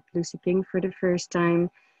 and I met Lucy King for the first time.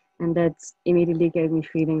 And that immediately gave me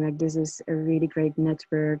feeling like this is a really great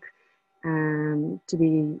network to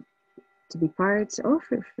be part of.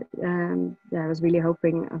 Yeah, I was really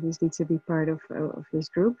hoping, obviously, to be part of this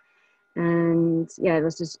group. And yeah, it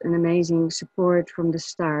was just an amazing support from the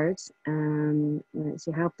start.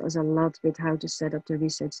 She helped us a lot with how to set up the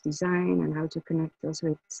research design and how to connect us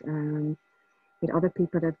with other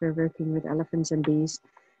people that were working with elephants and bees.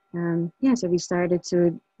 Yeah, so we started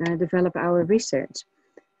to develop our research.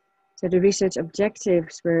 So the research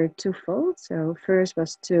objectives were twofold. So first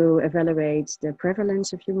was to evaluate the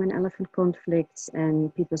prevalence of human-elephant conflicts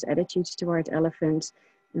and people's attitudes toward elephants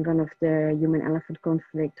in one of the human-elephant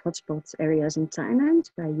conflict hotspot areas in Thailand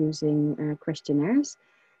by using questionnaires.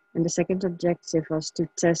 And the second objective was to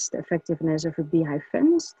test the effectiveness of a beehive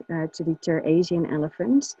fence to deter Asian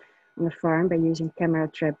elephants on a farm by using camera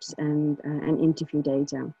traps and interview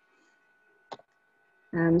data.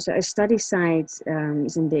 So a study site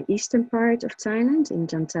is in the eastern part of Thailand, in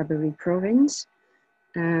Chanthaburi province.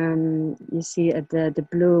 You see at the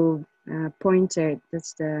blue pointer,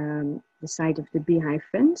 that's the site of the beehive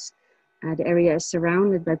fence. The area is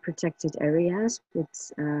surrounded by protected areas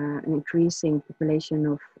with an increasing population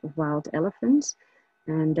of wild elephants.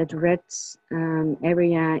 And that red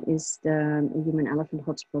area is the human-elephant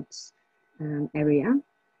hotspots area.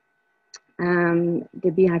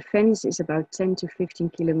 The beehive fence is about 10 to 15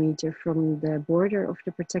 kilometers from the border of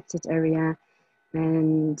the protected area.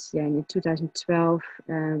 And yeah, in 2012,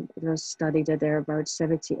 it was studied that there are about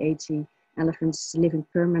 70, 80 elephants living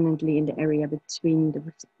permanently in the area between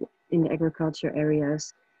in the agriculture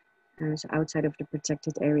areas, so outside of the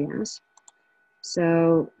protected areas.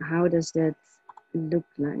 So how does that look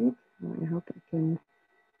like? Well, I hope I can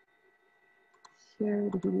share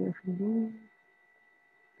the video from here.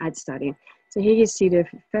 I'd study. So here you see the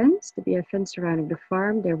fence, the beehive fence surrounding the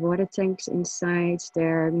farm. There are water tanks inside.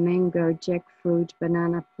 There are mango, jackfruit,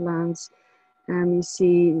 banana plants. You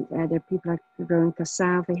see there people are growing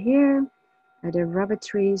cassava here. There are rubber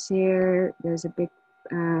trees here. There's a big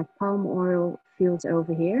palm oil field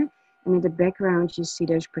over here. And in the background, you see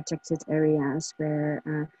those protected areas where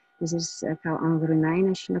this is Khao Angurunai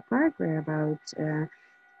National Park, where about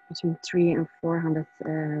between 300 and 400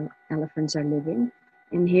 elephants are living.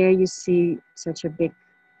 And here you see such a big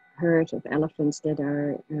herd of elephants that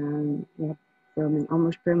are roaming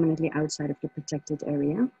almost permanently outside of the protected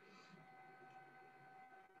area.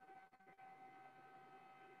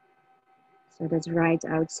 So that's right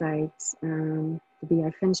outside the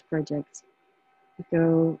Beehive Fence project.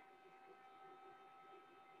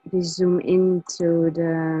 We zoom into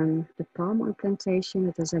the palm oil plantation.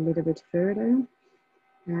 It is a little bit further.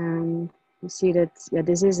 You see that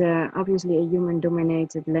this is obviously a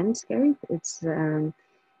human-dominated landscape. It's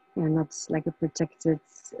not like a protected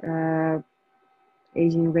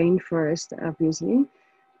Asian rainforest, obviously.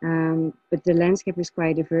 But the landscape is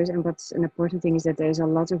quite diverse, and what's an important thing is that there's a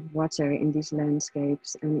lot of water in these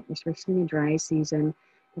landscapes, and especially in dry season,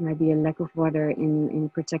 there might be a lack of water in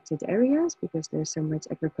protected areas because there's so much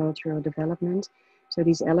agricultural development. So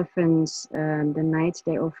these elephants, the night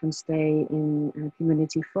they often stay in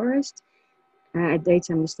community forest. At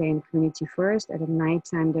daytime they stay in community forest. At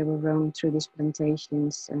nighttime they will roam through these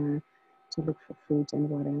plantations to look for food and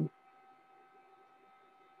water.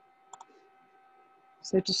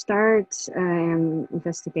 So to start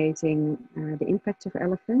investigating the impact of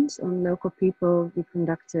elephants on local people, we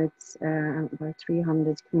conducted about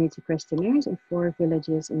 300 community questionnaires in 4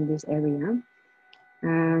 villages in this area.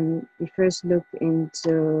 We first looked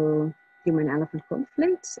into human-elephant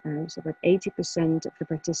conflicts. So about 80% of the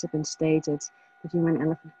participants stated that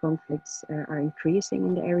human-elephant conflicts are increasing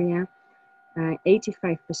in the area.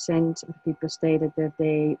 85% of people stated that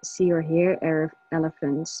they see or hear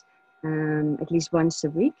elephants at least once a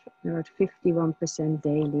week, about 51%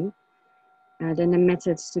 daily. Then the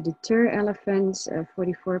methods to deter elephants,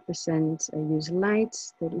 44% use light,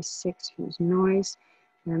 36% use noise,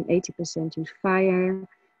 80% use fire,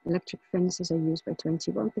 Electric fences are used by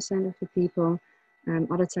 21% of the people.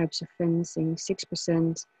 Other types of fencing,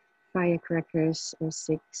 6%. Firecrackers,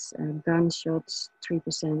 6%. Gunshots,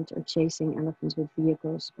 3%. Or chasing elephants with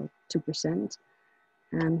vehicles, about 2%.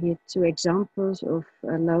 Here are two examples of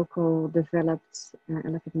local developed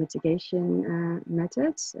elephant mitigation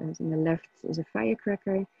methods. As on the left is a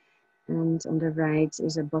firecracker, and on the right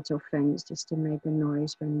is a bottle fence, just to make a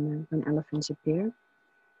noise when elephants appear.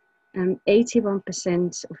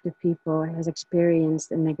 81% of the people has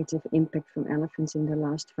experienced a negative impact from elephants in the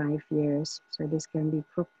last 5 years. So this can be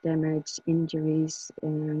crop damage, injuries,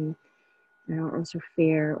 also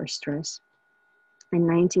fear or stress. And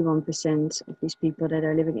 91% of these people that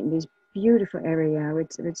are living in this beautiful area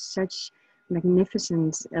with such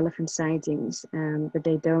magnificent elephant sightings, but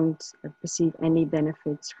they don't perceive any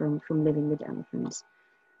benefits from living with elephants.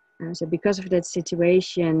 So because of that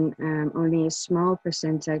situation, only a small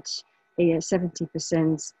percentage,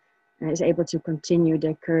 70%, is able to continue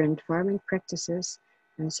their current farming practices.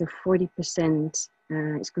 So 40%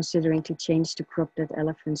 is considering to change the crop that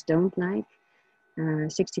elephants don't like.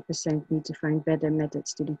 60% need to find better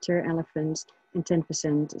methods to deter elephants, and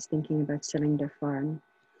 10% is thinking about selling their farm.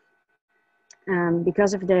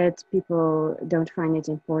 Because of that, people don't find it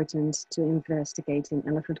important to investigate in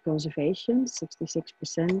elephant conservation,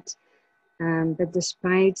 66%. But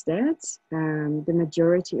despite that, the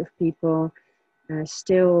majority of people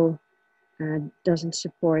still doesn't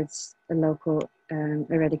support a local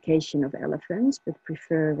eradication of elephants, but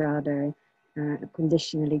prefer rather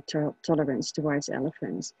conditionally tolerance towards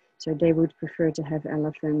elephants. So they would prefer to have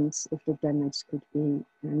elephants if the damage could be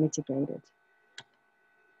mitigated.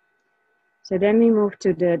 So then we move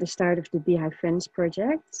to the start of the Beehive Fence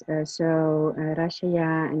project.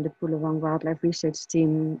 Rashaya and the Phuluang Wildlife Research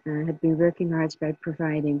team had been working hard by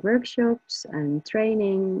providing workshops and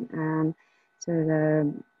training. So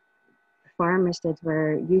the farmers that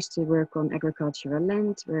were used to work on agricultural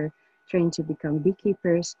land were trained to become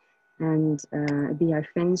beekeepers, and a beehive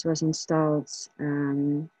fence was installed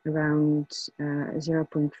around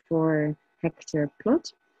 0.4 hectare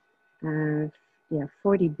plot.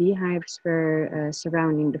 40 beehives were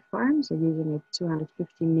surrounding the farm, so using a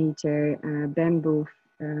 250-meter bamboo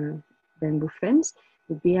fence.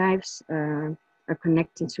 The beehives are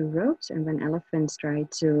connected to ropes, and when elephants try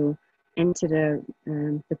to enter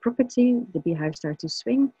the property, the beehives start to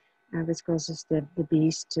swing, which causes the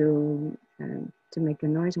bees to make a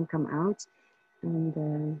noise and come out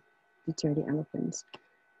and deter the elephants.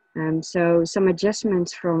 So some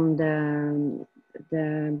adjustments from the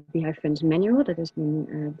Beehive Fence manual that has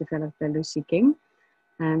been developed by Lucy King.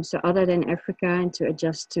 So other than Africa, and to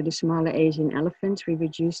adjust to the smaller Asian elephants, we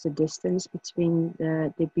reduced the distance between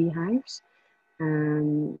the beehives.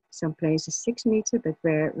 Some places 6 meters, but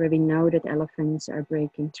where we know that elephants are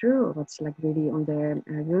breaking through, or what's like really on their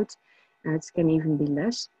route, it can even be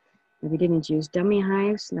less. We didn't use dummy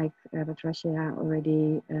hives like what Rashaya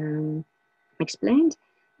already explained.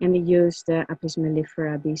 And we used the Apis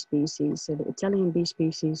mellifera bee species, so the Italian bee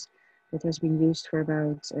species that has been used for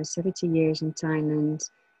about 70 years in Thailand,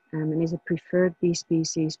 and is a preferred bee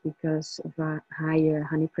species because of a higher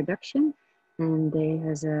honey production, and they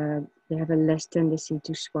have a less tendency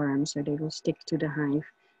to swarm, so they will stick to the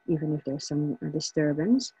hive even if there's some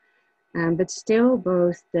disturbance. But still,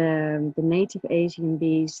 both the native Asian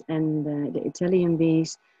bees and the Italian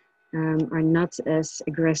bees are not as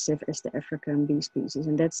aggressive as the African bee species.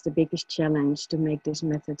 And that's the biggest challenge to make this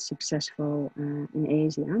method successful in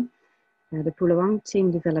Asia. The Phuluang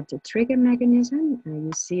team developed a trigger mechanism.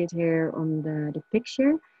 You see it here on the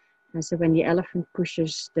picture. So when the elephant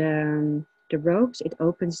pushes the ropes, it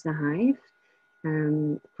opens the hive.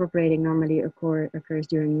 Crop raiding normally occurs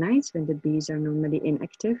during nights when the bees are normally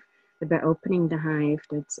inactive. But by opening the hive,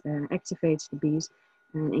 that activates the bees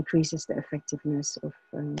and increases the effectiveness of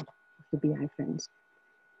the beehive fence.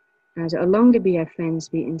 So along the beehive fence,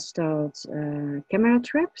 we installed camera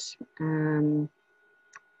traps.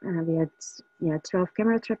 We had 12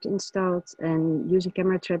 camera traps installed, and using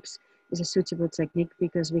camera traps is a suitable technique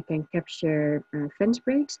because we can capture fence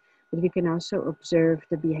breaks, but we can also observe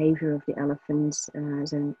the behavior of the elephants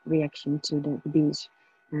as a reaction to the bees.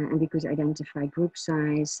 And we could identify group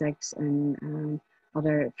size, sex, and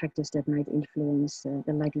other factors that might influence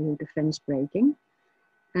the likelihood of fence breaking.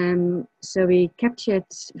 So we captured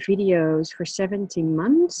videos for 17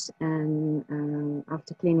 months, and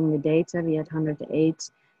after cleaning the data, we had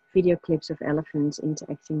 108 video clips of elephants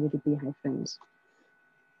interacting with the beehive fence.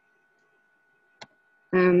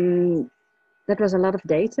 That was a lot of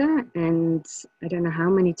data, and I don't know how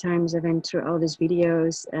many times I went through all these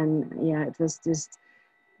videos, and yeah, it was just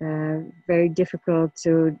very difficult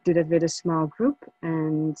to do that with a small group.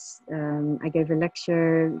 And I gave a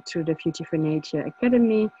lecture through the Future for Nature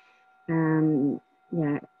Academy.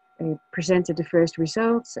 Yeah, I presented the first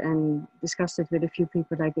results and discussed it with a few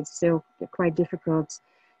people. Like, it's still quite difficult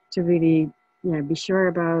to really be sure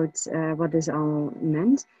about what this all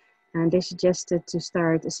meant. And they suggested to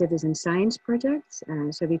start a citizen science project.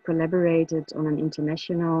 So we collaborated on an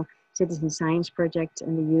international citizen science project,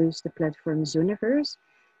 and we used the platform Zooniverse.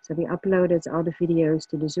 So we uploaded all the videos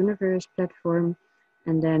to the Zooniverse platform,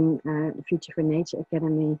 and then the Future for Nature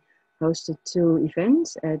Academy hosted 2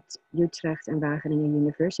 events at Utrecht and Wageningen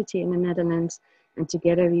University in the Netherlands. And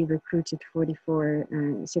together we recruited 44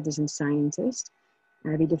 citizen scientists.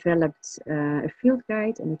 We developed a field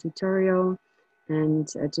guide and a tutorial. And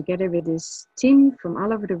together with this team from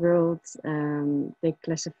all over the world, they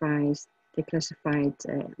classified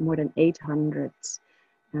more than 800.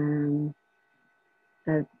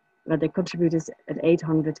 Well, they contributed at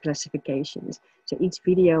 800 classifications. So each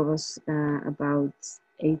video was about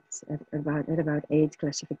 8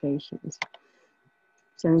 classifications.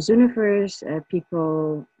 So in Zooniverse,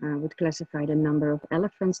 people would classify the number of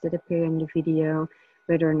elephants that appear in the video,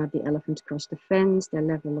 whether or not the elephant crossed the fence, their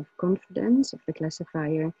level of confidence of the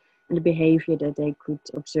classifier, and the behavior that they could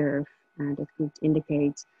observe that could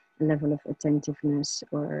indicate a level of attentiveness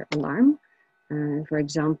or alarm. For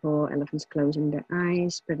example, elephants closing their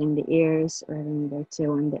eyes, spreading the ears, or having their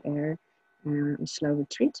tail in the air, a slow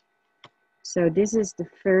retreat. So this is the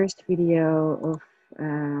first video of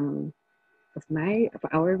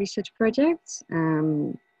our research project.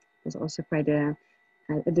 It's also quite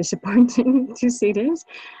disappointing to see this,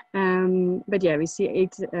 but yeah, we see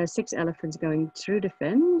 6 elephants going through the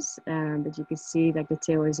fence, but you can see like the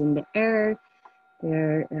tail is in the air.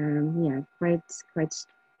 They're quite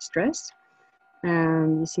stressed.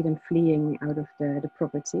 You see them fleeing out of the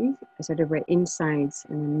property, so they were inside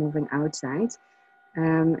and then moving outside,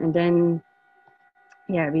 and then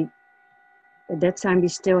at that time we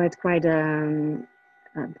still had quite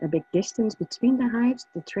a big distance between the hives.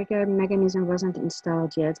 The trigger mechanism wasn't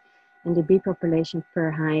installed yet, and the bee population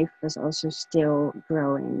per hive was also still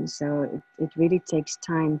growing. So it really takes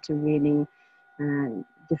time to really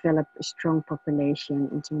develop a strong population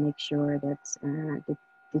and to make sure that the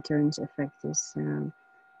deterrence effect is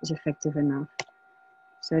effective enough.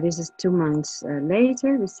 So this is 2 months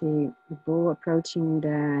later. We see the bull approaching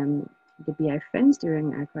the beehive fence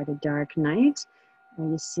during quite a dark night.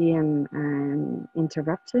 You see him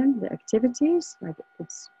interrupting the activities. Like,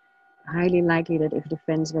 it's highly likely that if the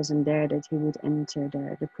fence wasn't there, that he would enter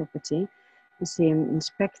the property. You see him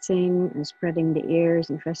inspecting and spreading the ears,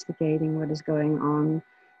 investigating what is going on,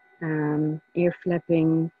 ear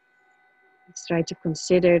flapping. Let's try to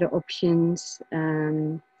consider the options,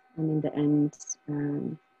 and in the end,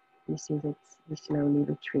 you see that he slowly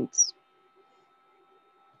retreats.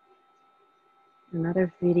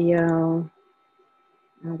 Another video.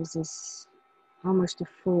 This is almost a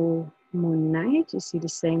full moon night. You see the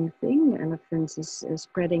same thing. The elephant is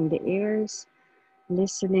spreading the ears,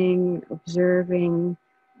 listening, observing.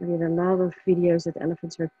 We had a lot of videos that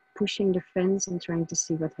elephants were pushing the fence and trying to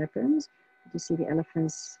see what happens. You see the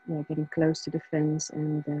elephants getting close to the fence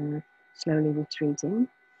and slowly retreating.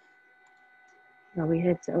 Well, we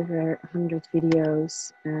had over 100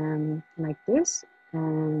 videos like this.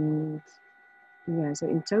 And so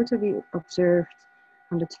in total we observed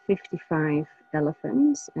 155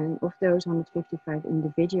 elephants, and of those 155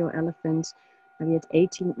 individual elephants, we had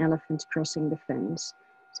 18 elephants crossing the fence.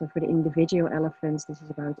 So for the individual elephants, this is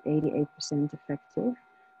about 88% effective.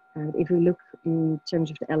 If we look in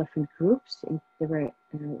terms of the elephant groups, there were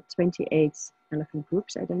 28 elephant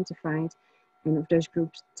groups identified, and of those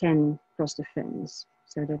groups, 10 crossed the fence.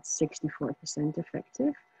 So that's 64%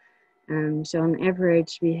 effective. So on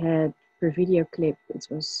average, we had per video clip, it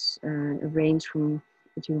was a range from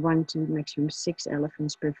between 1 to maximum 6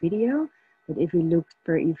 elephants per video. But if we looked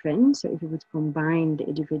per event, so if we would combine the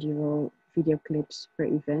individual video clips per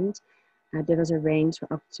event, there was a range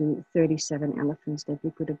of up to 37 elephants that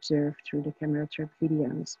we could observe through the camera trap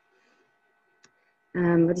videos.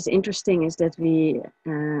 What is interesting is that we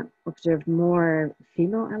observed more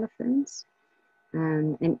female elephants,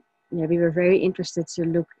 and we were very interested to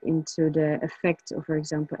look into the effect of, for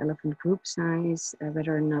example, elephant group size,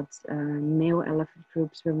 whether or not male elephant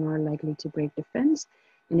groups were more likely to break the fence,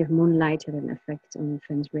 and if moonlight had an effect on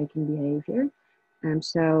fence breaking behavior.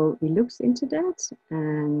 So we looked into that,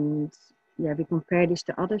 and we compared this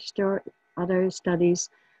to other studies.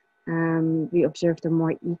 We observed a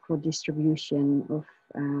more equal distribution of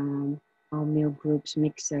all male groups,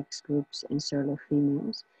 mixed sex groups, and solo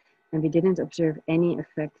females. And we didn't observe any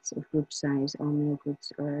effects of group size on male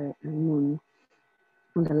groups or moon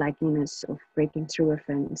on the likeliness of breaking through a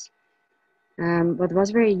fence. What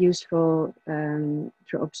was very useful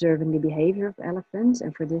for observing the behavior of elephants,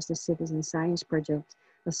 and for this the citizen science project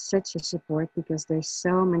was such a support, because there's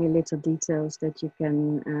so many little details that you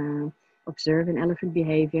can observe in elephant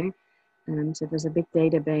behavior. So it was a big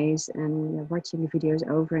database, and watching the videos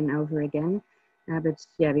over and over again. But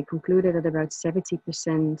yeah, we concluded that about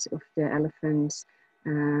 70% of the elephants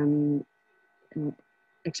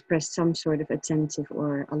expressed some sort of attentive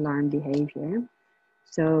or alarm behavior.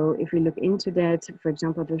 So if we look into that, for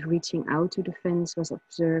example, those reaching out to the fence was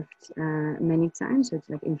observed many times. So it's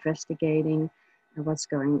like investigating what's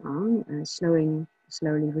going on, slowly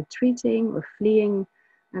retreating or fleeing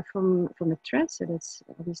from a threat. So that's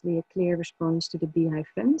obviously a clear response to the beehive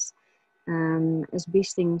fence. As bee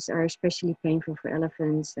stings are especially painful for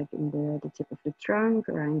elephants, like in the tip of the trunk,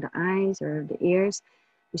 around the eyes or the ears,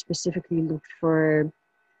 we specifically looked for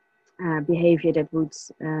behavior that would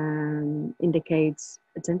indicate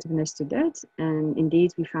attentiveness to that. And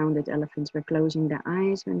indeed, we found that elephants were closing their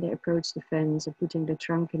eyes when they approached the fence, or putting the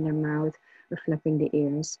trunk in their mouth, or flapping the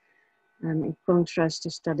ears. In contrast to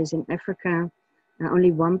studies in Africa,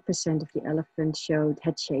 only 1% of the elephants showed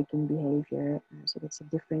head shaking behavior. So that's a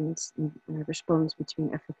difference in response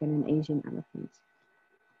between African and Asian elephants.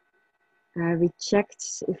 We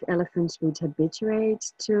checked if elephants would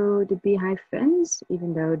habituate to the beehive fence,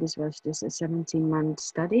 even though this was just a 17-month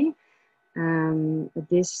study. But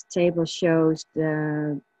this table shows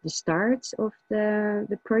the start of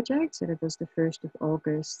the project. So that was the 1st of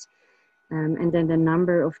August. And then the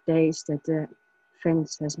number of days that the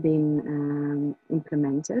fence has been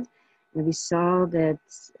implemented. And we saw that,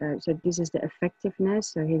 so this is the effectiveness.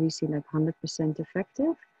 So here we see like 100%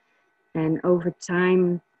 effective. And over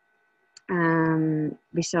time,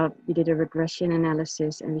 we did a regression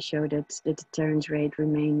analysis, and we showed that the deterrence rate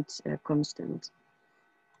remained constant.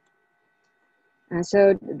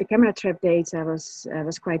 So the camera trap data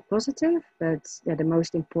was quite positive, but yeah, the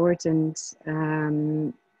most important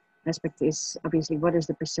aspect is obviously what is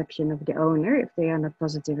the perception of the owner. If they are not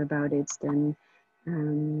positive about it, then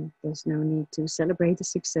there's no need to celebrate the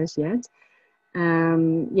success yet.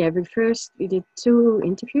 Yeah, we did 2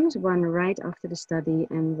 interviews, one right after the study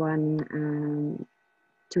and one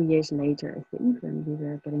 2 years later, I think, when we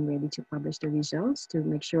were getting ready to publish the results, to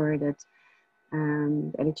make sure that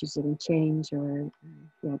the attitudes didn't change, or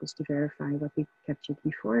yeah, just to verify what we captured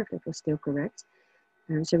before, if that was still correct.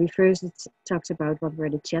 So we first talked about what were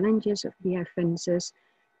the challenges of beehive fences,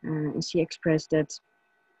 and she expressed that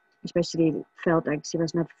especially felt like she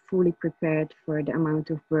was not fully prepared for the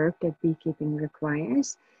amount of work that beekeeping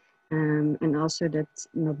requires, and also that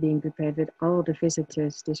not being prepared with all the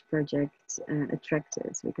visitors this project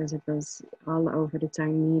attracted, because it was all over the Thai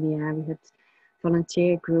media. We had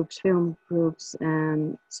volunteer groups, film groups,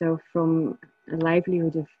 so from a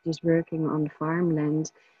livelihood of just working on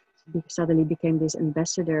farmland, suddenly became this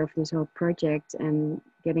ambassador of this whole project and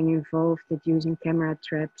getting involved with using camera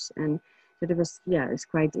traps. And so it was, yeah, it's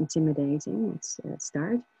quite intimidating at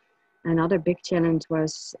start. Another big challenge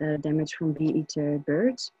was damage from bee-eater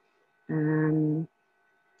birds. The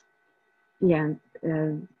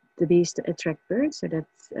bees attract birds, so that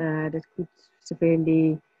could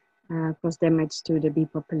severely cause damage to the bee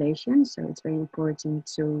population. So it's very important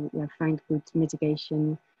to find good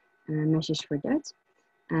mitigation measures for that.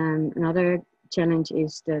 Another challenge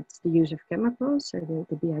is that the use of chemicals. So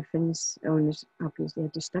the beehive fence owners obviously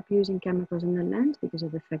had to stop using chemicals on the land because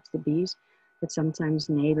it affects the bees, but sometimes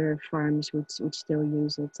neighbor farms would still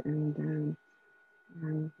use it. And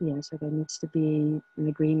so there needs to be an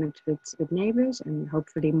agreement with neighbors, and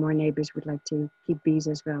hopefully more neighbors would like to keep bees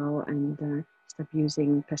as well and stop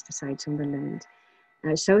using pesticides on the land.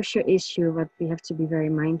 A social issue, what we have to be very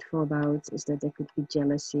mindful about is that there could be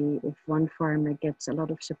jealousy if one farmer gets a lot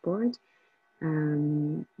of support.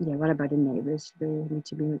 What about the neighbors? We need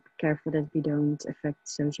to be careful that we don't affect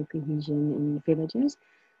social cohesion in villages.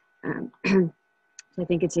 So I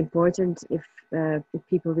think it's important if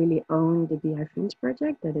people really own the Beehive Fence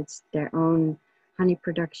project, that it's their own honey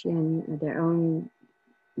production, their own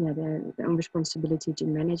responsibility to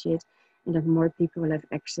manage it, and that more people will have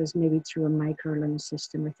access, maybe through a microloan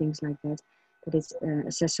system or things like that, that it's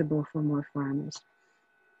accessible for more farmers.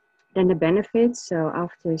 Then the benefits. So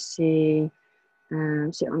after she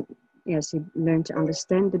learned to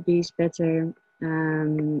understand the bees better,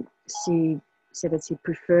 she said that she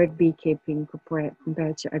preferred beekeeping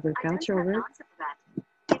compared to agricultural work.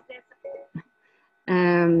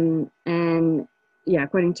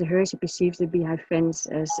 According to her, she perceives the beehive fence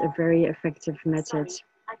as a very effective method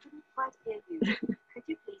Could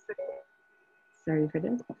you please sorry for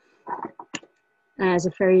that. As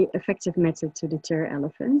a very effective method to deter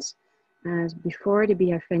elephants. Before the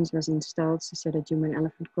beehive fence was installed, she said that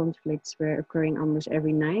human-elephant conflicts were occurring almost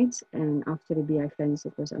every night, and after the beehive fence,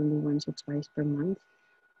 it was only once or twice per month.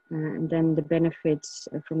 And then the benefits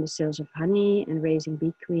from the sales of honey and raising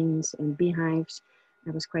bee queens and beehives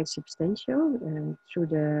was quite substantial. Through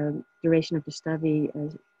the duration of the study,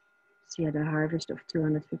 she had a harvest of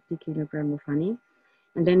 250 kilograms of honey.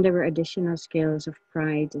 And then there were additional scales of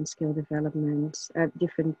pride and skill development,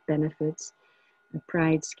 different benefits,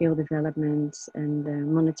 pride, skill development, and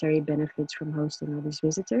monetary benefits from hosting all these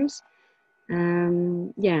visitors.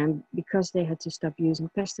 Yeah, because they had to stop using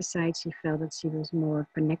pesticides, she felt that she was more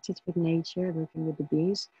connected with nature, working with the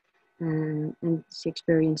bees. And she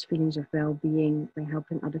experienced feelings of well-being by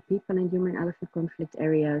helping other people in human-elephant conflict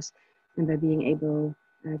areas and by being able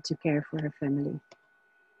to care for her family.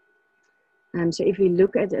 So if we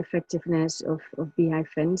look at the effectiveness of beehive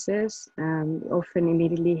fences, we often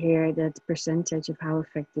immediately hear that percentage of how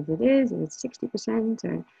effective it is, and it's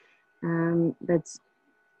 60%. But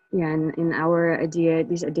yeah, in our idea,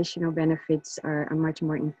 these additional benefits are much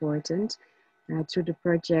more important. Through the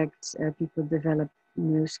project, people develop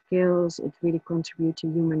new skills. It really contributes to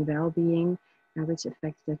human well-being, which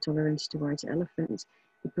affects their tolerance towards elephants.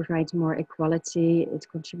 It provides more equality. It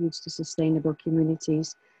contributes to sustainable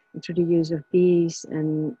communities. And through the use of bees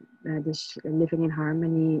and this living in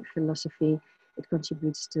harmony philosophy, it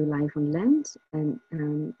contributes to life on land.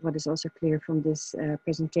 And what is also clear from this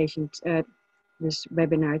presentation, this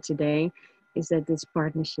webinar today, is that this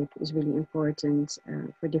partnership is really important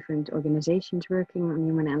for different organizations working on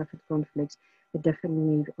human-elephant conflicts, but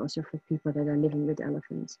definitely also for people that are living with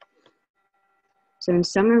elephants. So in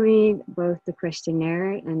summary, both the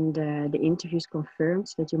questionnaire and the interviews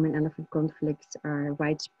confirmed that human-elephant conflicts are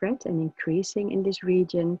widespread and increasing in this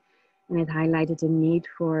region, and it highlighted the need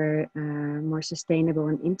for more sustainable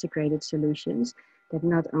and integrated solutions that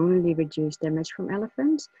not only reduce damage from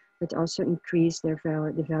elephants, but also increase the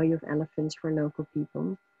value of elephants for local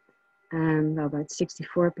people. Well, about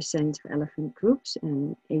 64% of elephant groups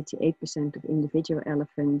and 88% of individual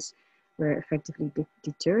elephants were effectively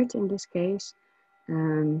deterred in this case.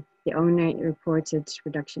 The owner reported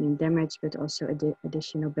reduction in damage, but also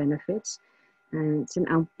additional benefits. It's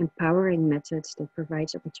an empowering method that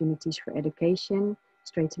provides opportunities for education,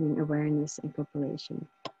 strengthening awareness and cooperation.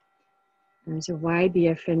 So why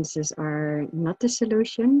beehive fences are not the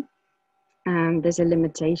solution? There's a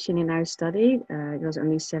limitation in our study. It was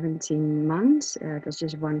only 17 months. It was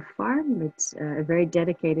just one farm with a very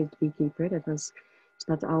dedicated beekeeper. It's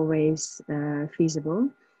not always feasible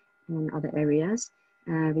in other areas.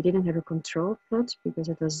 We didn't have a control plot because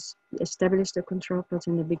it was established a control plot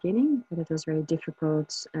in the beginning, but it was very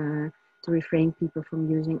difficult to refrain people from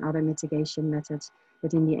using other mitigation methods.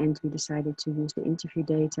 But in the end, we decided to use the interview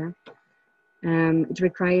data. It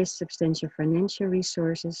requires substantial financial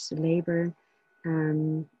resources, labor.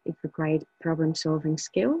 It required problem-solving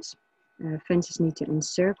skills. Fences need to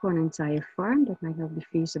encircle an entire farm. That might not be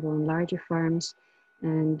feasible on larger farms.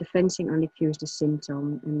 And the fencing only cures the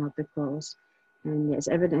symptom and not the cause. And it's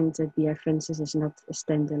evident that beehive fences is not a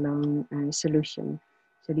standalone solution.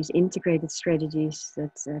 So these integrated strategies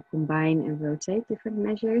that combine and rotate different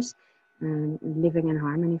measures, living in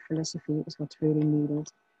harmony philosophy is what's really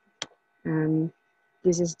needed.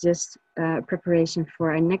 This is just preparation for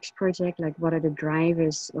our next project, like what are the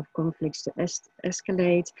drivers of conflicts to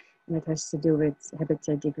escalate, and it has to do with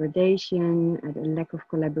habitat degradation, the lack of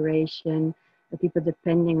collaboration, people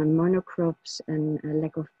depending on monocrops, and a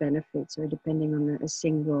lack of benefits, or depending on a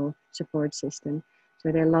single support system. So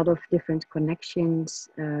there are a lot of different connections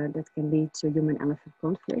that can lead to human-elephant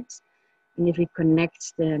conflicts. And if we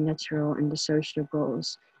connect the natural and the social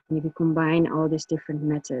goals, and if we combine all these different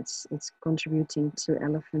methods, it's contributing to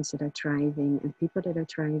elephants that are thriving and people that are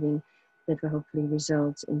thriving, that will hopefully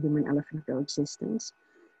result in human-elephant coexistence.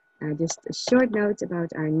 Just a short note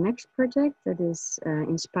about our next project that is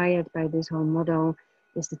inspired by this whole model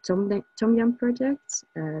is the Tom Yum project.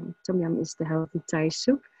 Tom Yum is the healthy Thai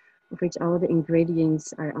soup, of which all the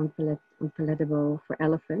ingredients are unpalatable for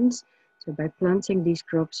elephants. So by planting these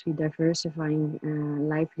crops, we diversifying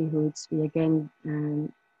livelihoods. We again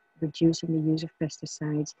reducing the use of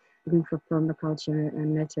pesticides, looking for permaculture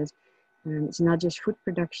methods. It's not just food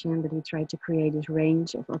production, but we try to create this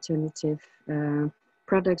range of alternative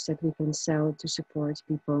products that we can sell to support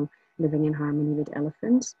people living in harmony with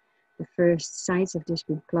elephants. The first sites have just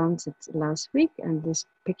been planted last week, and this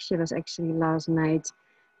picture was actually last night,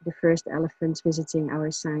 the first elephants visiting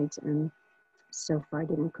our site, and so far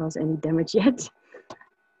didn't cause any damage yet.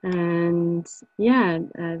 And yeah,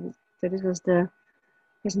 so this was the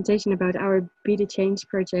presentation about our Be the Change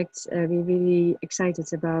project. We're really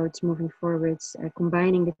excited about moving forward,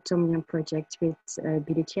 combining the Tom Yum project with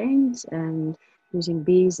Be the Change and using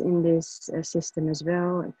bees in this system as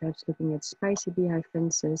well, and perhaps looking at spicy beehive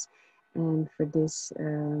fences. And for this,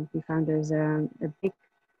 we found there's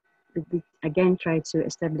we again tried to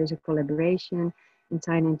establish a collaboration. In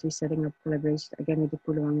Thailand, we're setting up collaboration again with the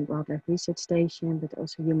Phuluang Wildlife Research Station, but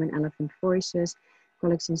also human-elephant voices.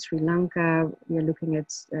 Colleagues in Sri Lanka, we are looking at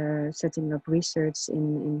setting up research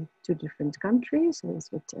in 2 different countries, so it's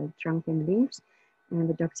with trunk and leaves. And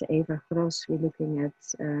with Dr. Eva Gross, we're looking at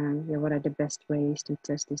what are the best ways to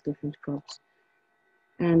test these different crops.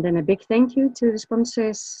 And then a big thank you to the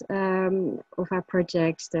sponsors of our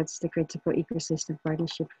projects. That's the Critical Ecosystem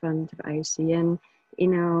Partnership Fund of IUCN,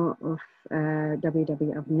 INO of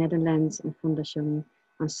WWF Netherlands, and Fondation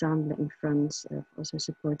Ensemble in France, also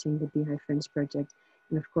supporting the Beehive Friends project.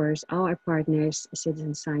 And of course, all our partners,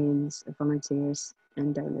 citizen science, volunteers,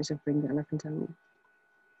 and donors of Bring the Elephant Home.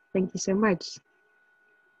 Thank you so much.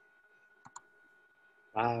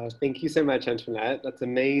 Wow, thank you so much, Antoinette. That's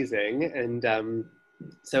amazing. And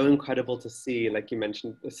so incredible to see, like you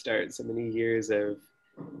mentioned at the start, so many years of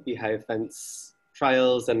beehive fence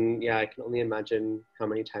trials. And yeah, I can only imagine how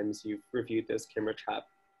many times you've reviewed those camera trap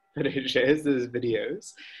footages, those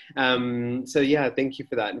videos. So yeah, thank you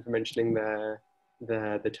for that and for mentioning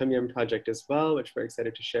the Tom Yum project as well, which we're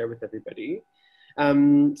excited to share with everybody.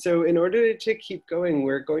 So in order to keep going,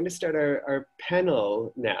 we're going to start our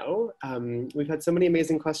panel now. We've had so many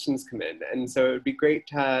amazing questions come in, and so it would be great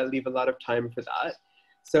to leave a lot of time for that.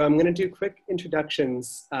 So I'm going to do quick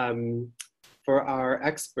introductions for our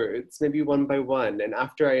experts, maybe one by one. And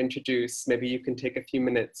after I introduce, maybe you can take a few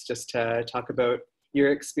minutes just to talk about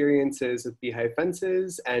your experiences with beehive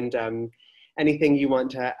fences and anything you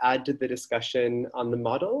want to add to the discussion on the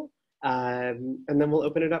model. And then we'll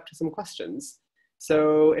open it up to some questions.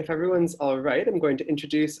 So if everyone's all right, I'm going to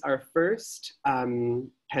introduce our first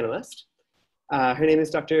panelist. Her name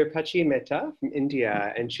is Dr. Prachi Mehta from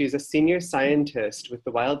India, and she's a senior scientist with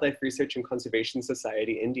the Wildlife Research and Conservation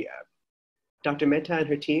Society, India. Dr. Mehta and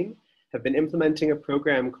her team have been implementing a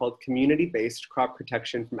program called Community-Based Crop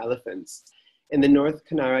Protection from Elephants in the North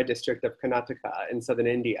Kanara district of Karnataka in southern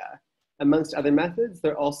India. Amongst other methods,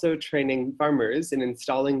 they're also training farmers in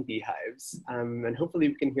installing beehives. And hopefully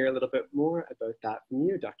we can hear a little bit more about that from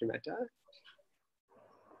you, Dr. Mehta.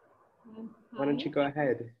 Why don't you go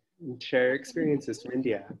ahead and share your experiences from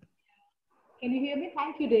India? Can you hear me?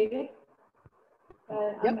 Thank you, David.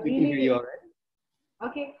 Yep, we can hear you all right.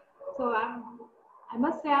 Okay, so I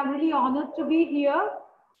must say I'm really honored to be here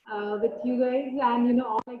with you guys and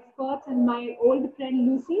all experts and my old friend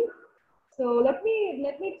Lucy. So let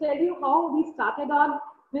me tell you how we started on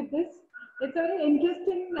with this. It's a very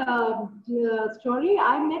interesting story.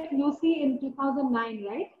 I met Lucy in 2009,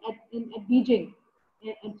 right, at Beijing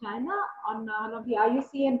in China on one of the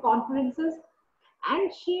IUCN conferences.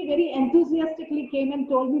 And she very enthusiastically came and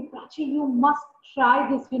told me, Prachi, you must try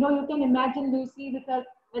this. You can imagine Lucy with her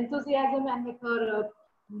enthusiasm and with her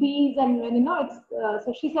bees and it's,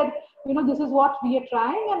 so she said, this is what we are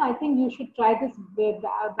trying and I think you should try this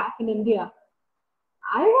back in India.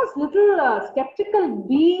 I was little skeptical,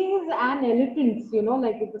 bees and elephants,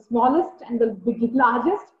 like the smallest and the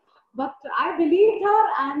largest, but I believed her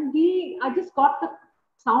and I just got the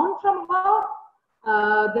sound from her,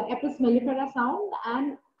 the Apis mellifera sound,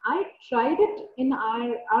 and I tried it in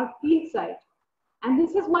our field site. And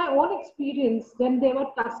this is my own experience when there were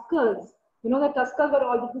tuskers. The tuskers were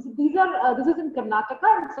all, this is in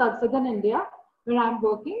Karnataka in southern India where I'm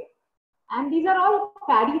working. And these are all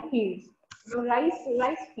paddy fields,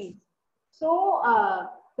 rice fields. So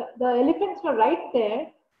the elephants were right there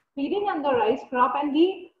feeding on the rice crop, and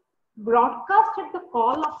we broadcasted the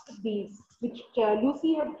call of the bees, which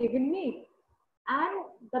Lucy had given me. And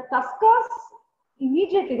the tuskers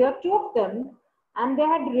immediately, there were 2 of them, and they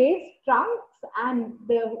had raised trunks and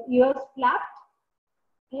their ears flapped.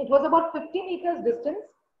 It was about 50 meters distance.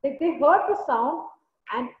 They heard the sound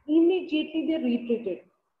and immediately they retreated.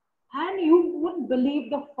 And you wouldn't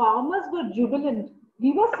believe, the farmers were jubilant.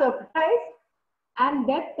 We were surprised, and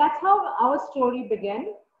that's how our story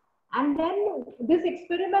began. And then this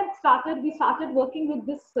experiment started. We started working with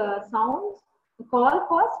this sounds, the call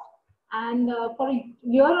first, and for a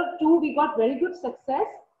year or 2, we got very good success.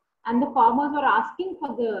 And the farmers were asking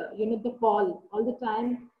for the the call all the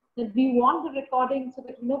time, that we want the recording so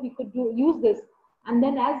that we could use this. And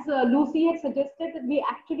then, as Lucy had suggested, that we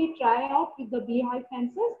actually try out with the beehive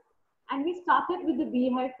fences. And we started with the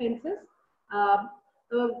beehive fences.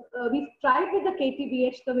 we tried with the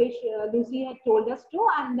KTBH the way Lucy had told us to,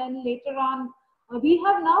 and then later on we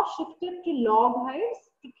have now shifted to log hives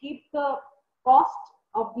to keep the cost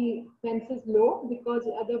of the fences low, because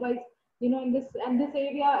otherwise, you know, in this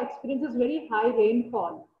area experiences very high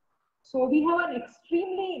rainfall. So we have an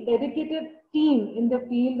extremely dedicated team in the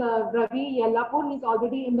field. Ravi Yellapur is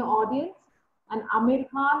already in the audience, and Amir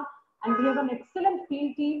Khan, and we have an excellent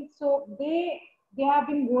field team. So they have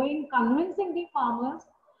been going, convincing the farmers,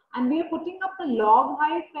 and we are putting up the log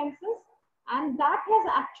hive fences, and that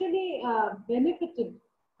has actually benefited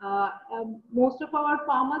most of our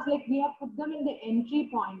farmers. Like, we have put them in the entry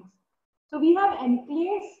points. So we have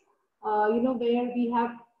enclaves, you know, where we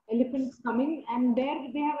have elephants coming, and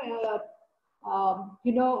there they have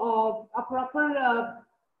a proper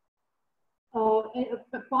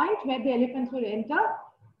a point where the elephants will enter.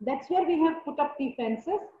 That's where we have put up the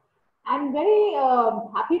fences, and very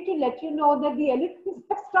happy to let you know that the elephants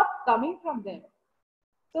have stopped coming from there.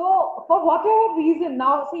 So for whatever reason,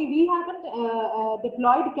 now see, we haven't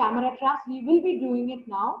deployed camera traps. We will be doing it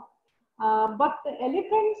now, but the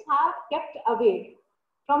elephants have kept away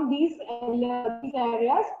from these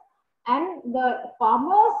areas, and the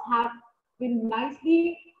farmers have been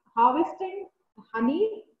nicely harvesting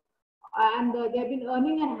honey, and they've been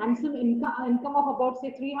earning a handsome income of about,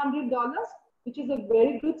 say, $300, which is a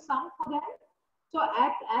very good sum for them. So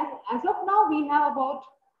as of now, we have about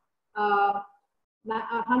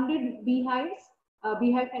 100 beehives,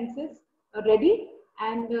 beehive fences ready,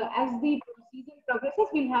 and as the season progresses,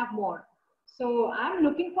 we'll have more. So I'm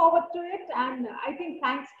looking forward to it, and I think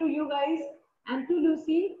thanks to you guys and to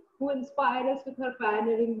Lucy, who inspired us with her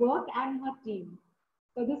pioneering work, and her team.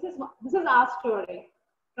 So this is our story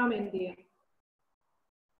from India.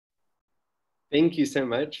 Thank you so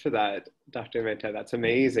much for that, Dr. Mehta. That's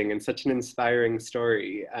amazing and such an inspiring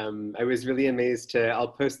story. I was really amazed I'll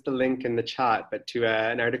post the link in the chat, but to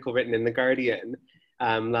an article written in The Guardian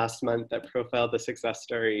last month that profiled the success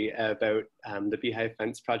story about the Beehive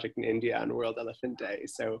Fence project in India on World Elephant Day.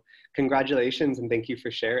 So congratulations and thank you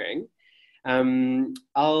for sharing.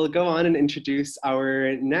 I'll go on and introduce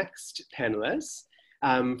our next panelists.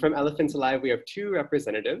 From Elephants Alive, we have two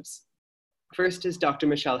representatives. First is Dr.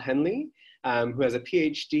 Michelle Henley, who has a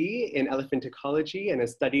PhD in elephant ecology and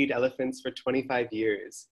has studied elephants for 25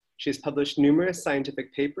 years. She has published numerous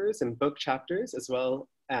scientific papers and book chapters as well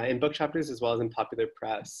as in popular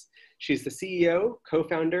press. She's the CEO,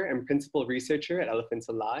 co-founder, and principal researcher at Elephants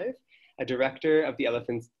Alive, a director of the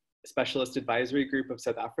Elephants Specialist Advisory Group of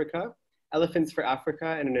South Africa, Elephants for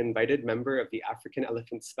Africa, and an invited member of the African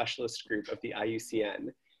Elephant Specialist Group of the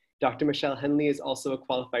IUCN. Dr. Michelle Henley is also a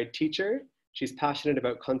qualified teacher. She's passionate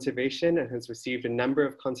about conservation and has received a number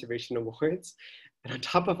of conservation awards. And on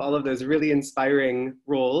top of all of those really inspiring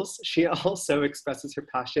roles, she also expresses her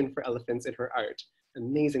passion for elephants in her art.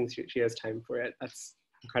 Amazing she has time for it. That's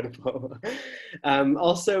incredible.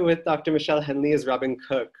 Also with Dr. Michelle Henley is Robin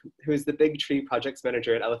Cook, who is the Big Tree Projects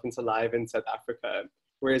Manager at Elephants Alive in South Africa,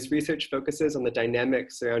 where his research focuses on the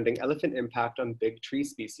dynamics surrounding elephant impact on big tree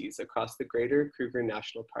species across the greater Kruger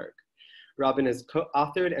National Park. Robin has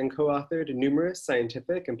authored and co-authored numerous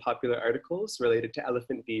scientific and popular articles related to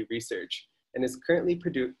elephant bee research, and is currently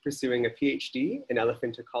pursuing a PhD in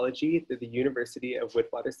elephant ecology through the University of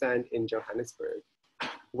Witwatersrand in Johannesburg.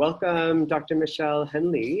 Welcome, Dr. Michelle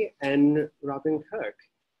Henley and Robin Cook.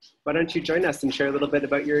 Why don't you join us and share a little bit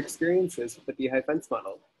about your experiences with the Beehive Fence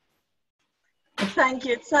model? Thank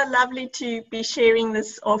you. It's so lovely to be sharing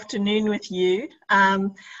this afternoon with you.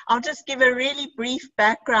 I'll just give a really brief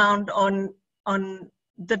background on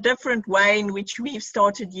the different way in which we've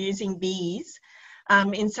started using bees.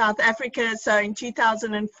 In South Africa, so in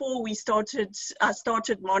 2004, I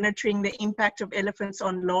started monitoring the impact of elephants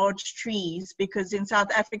on large trees, because in South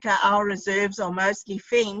Africa, our reserves are mostly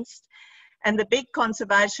fenced, and the big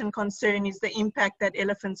conservation concern is the impact that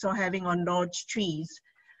elephants are having on large trees.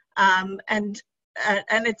 And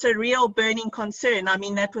it's a real burning concern. I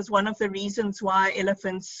mean, that was one of the reasons why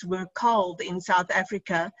elephants were culled in South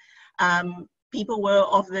Africa. People were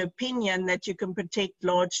of the opinion that you can protect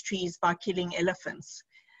large trees by killing elephants.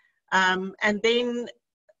 And then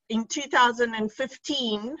in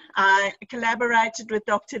 2015, I collaborated with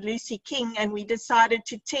Dr. Lucy King, and we decided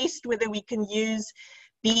to test whether we can use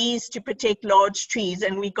bees to protect large trees.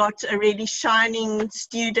 And we got a really shining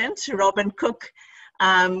student, Robin Cook,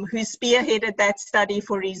 who spearheaded that study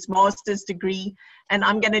for his master's degree. And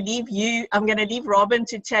I'm going to leave Robin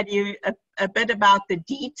to tell you a bit about the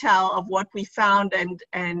detail of what we found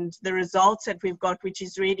and the results that we've got, which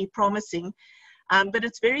is really promising. But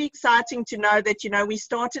it's very exciting to know that, you know, we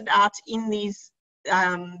started out in these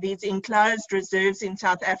these enclosed reserves in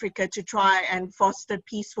South Africa to try and foster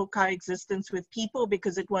peaceful coexistence with people,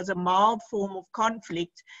 because it was a mild form of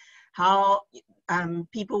conflict, how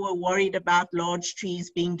people were worried about large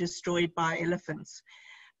trees being destroyed by elephants.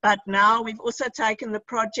 But now we've also taken the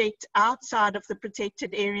project outside of the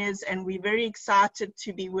protected areas, and we're very excited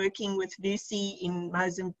to be working with Lucy in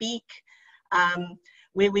Mozambique,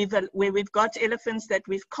 where we've got elephants that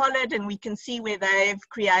we've collared, and we can see where they've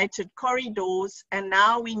created corridors. And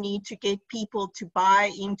now we need to get people to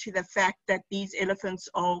buy into the fact that these elephants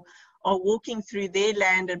are walking through their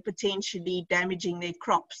land and potentially damaging their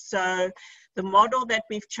crops. So the model that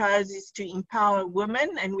we've chosen is to empower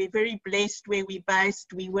women, and we're very blessed where we're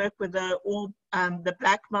based. We work with the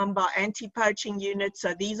Black Mamba anti-poaching unit.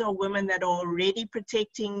 So these are women that are already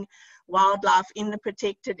protecting wildlife in the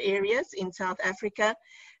protected areas in South Africa.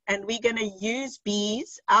 And we're going to use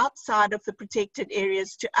bees outside of the protected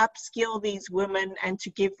areas to upskill these women and to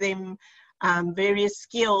give them various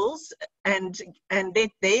skills, and let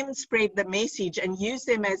them spread the message and use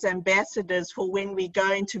them as ambassadors for when we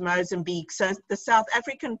go into Mozambique. So the South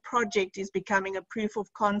African project is becoming a proof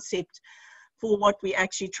of concept for what we're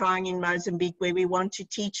actually trying in Mozambique, where we want to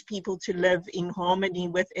teach people to live in harmony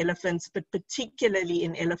with elephants, but particularly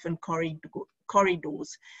in elephant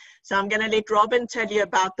corridors. So I'm going to let Robin tell you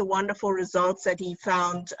about the wonderful results that he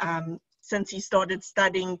found since he started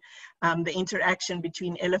studying the interaction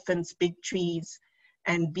between elephants, big trees,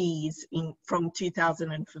 and bees from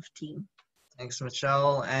 2015. Thanks,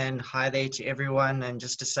 Michelle, and hi there to everyone. And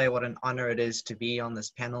just to say what an honor it is to be on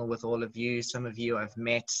this panel with all of you. Some of you I've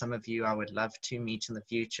met, some of you I would love to meet in the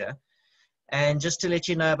future. And just to let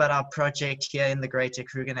you know about our project here in the Greater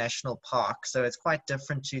Kruger National Park. So it's quite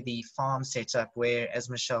different to the farm setup where, as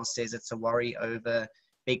Michelle says, it's a worry over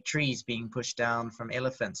big trees being pushed down from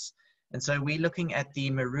elephants. And so we're looking at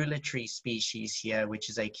the marula tree species here, which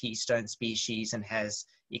is a keystone species and has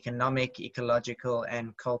economic, ecological,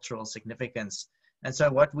 and cultural significance. And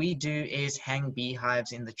so what we do is hang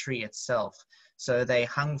beehives in the tree itself. So they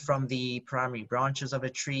hung from the primary branches of a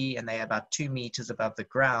tree, and they're about 2 meters above the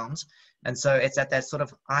ground. And so it's at that sort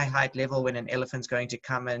of eye height level when an elephant's going to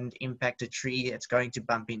come and impact a tree, it's going to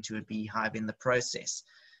bump into a beehive in the process.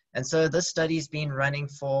 And so this study's been running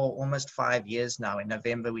for almost 5 years now. In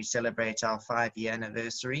November, we celebrate our 5-year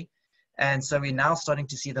anniversary. And so we're now starting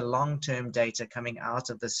to see the long-term data coming out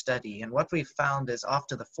of the study. And what we've found is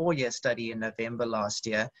after the 4-year study in November last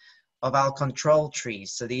year of our control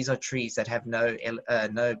trees, so these are trees that have no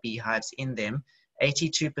beehives in them,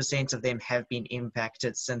 82% of them have been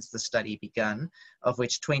impacted since the study begun, of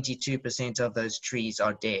which 22% of those trees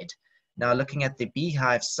are dead. Now, looking at the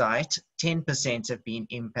beehive site, 10% have been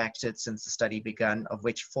impacted since the study began, of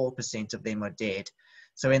which 4% of them are dead.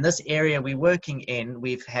 So in this area we're working in,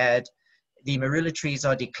 we've had the marula trees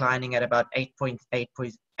are declining at about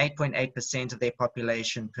 8.8% of their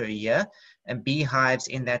population per year, and beehives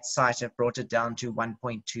in that site have brought it down to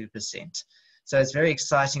 1.2%. So it's very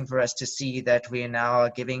exciting for us to see that we are now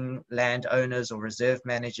giving landowners or reserve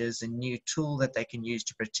managers a new tool that they can use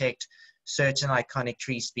to protect certain iconic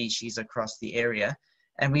tree species across the area.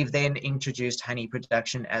 And we've then introduced honey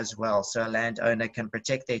production as well. So a landowner can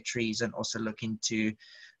protect their trees and also look into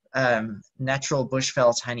natural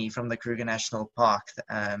bushveld honey from the Kruger National Park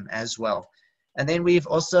as well. And then we've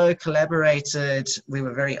also collaborated, we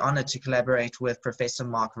were very honored to collaborate with Professor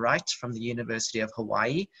Mark Wright from the University of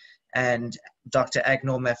Hawaii and Dr.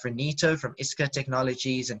 Agnor Mafronito from ISCA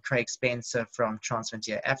Technologies and Craig Spencer from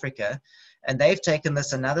Transfrontier Africa. And they've taken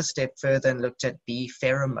this another step further and looked at bee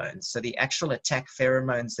pheromones, so the actual attack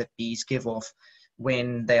pheromones that bees give off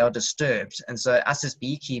when they are disturbed. And so us as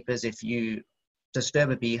beekeepers, if you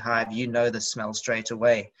disturb a beehive, you know the smell straight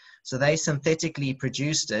away. So they synthetically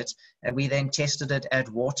produced it, and we then tested it at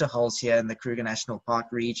waterholes here in the Kruger National Park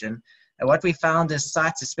region. And what we found is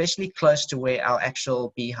sites, especially close to where our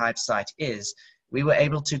actual beehive site is, we were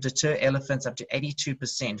able to deter elephants up to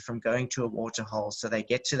 82% from going to a waterhole. So they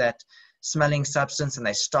get to that smelling substance and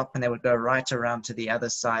they stop, and they would go right around to the other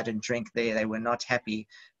side and drink there. They were not happy,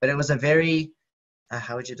 but it was a very,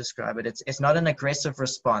 how would you describe it? It's not an aggressive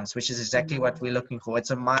response, which is exactly what we're looking for.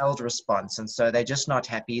 It's a mild response. And so they're just not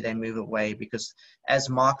happy. They move away because, as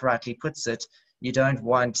Mark rightly puts it, you don't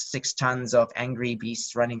want 6 tons of angry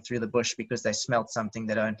beasts running through the bush because they smelt something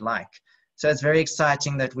they don't like. So it's very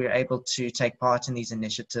exciting that we're able to take part in these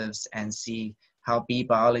initiatives and see how bee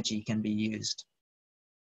biology can be used.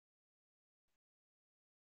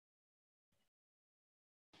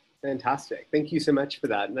 Fantastic. Thank you so much for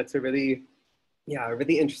that. And that's a really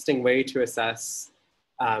interesting way to assess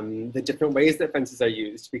the different ways that fences are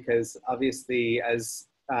used, because obviously, as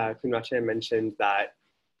Kunrache mentioned that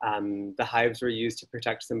the hives were used to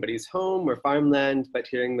protect somebody's home or farmland, but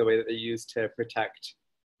hearing the way that they're used to protect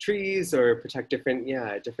trees or protect different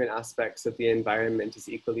aspects of the environment is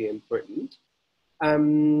equally important.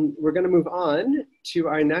 We're going to move on to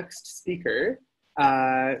our next speaker,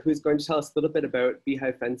 who's going to tell us a little bit about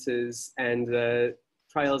beehive fences and the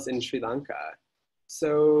trials in Sri Lanka.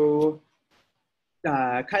 So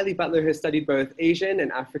Kylie Butler has studied both Asian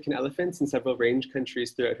and African elephants in several range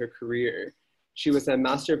countries throughout her career. She was a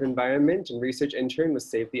Master of Environment and Research intern with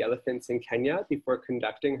Save the Elephants in Kenya before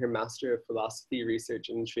conducting her Master of Philosophy Research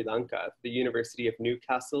in Sri Lanka at the University of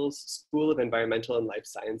Newcastle's School of Environmental and Life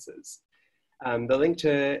Sciences. The link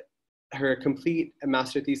to her complete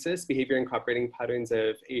master thesis, Behavior Incorporating Patterns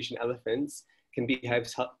of Asian Elephants, Can Beehive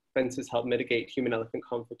Fences Help Mitigate Human-Elephant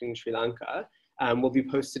Conflict in Sri Lanka, will be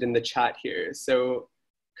posted in the chat here. So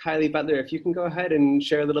Kylie Butler, if you can go ahead and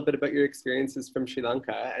share a little bit about your experiences from Sri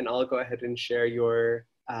Lanka, and I'll go ahead and share your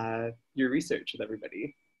research with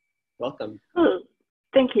everybody. Welcome. Oh,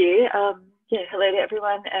 thank you. Yeah, hello to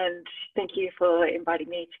everyone, and thank you for inviting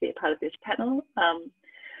me to be a part of this panel.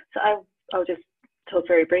 So I'll just talk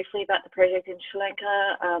very briefly about the project in Sri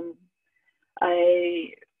Lanka.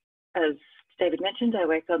 As David mentioned, I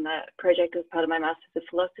worked on that project as part of my Masters of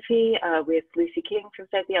Philosophy with Lucy King from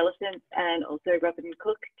Save the Elephants, and also Robin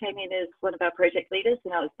Cook came in as one of our project leaders,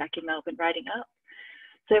 and I was back in Melbourne writing up.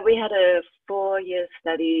 So we had a 4-year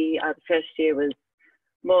study. The first year was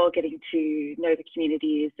more getting to know the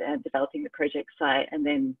communities and developing the project site, and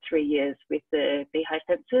then 3 years with the beehive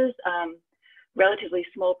fences. Relatively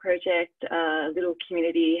small project, little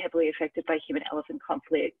community heavily affected by human-elephant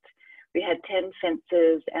conflict. We had 10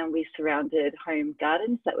 fences and we surrounded home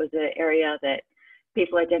gardens. That was an area that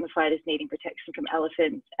people identified as needing protection from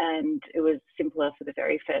elephants, and it was simpler for the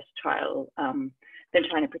very first trial than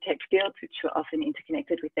trying to protect fields, which were often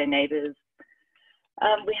interconnected with their neighbours.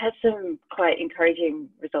 We had some quite encouraging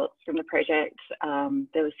results from the project.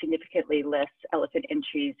 There was significantly less elephant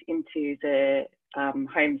entries into the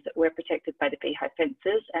homes that were protected by the beehive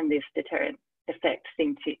fences, and this deterrent effect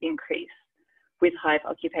seemed to increase with hive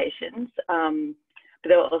occupations. But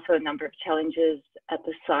there were also a number of challenges at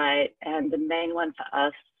the site, and the main one for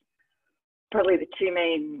us, probably the two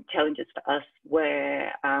main challenges for us, were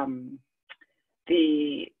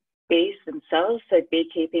the bees themselves. So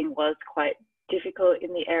beekeeping was quite difficult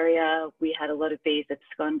in the area. We had a lot of bees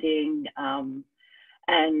absconding,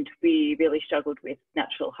 and we really struggled with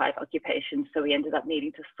natural hive occupation. So we ended up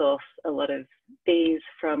needing to source a lot of bees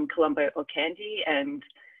from Colombo or Kandy, and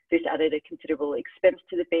this added a considerable expense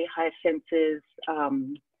to the beehive fences.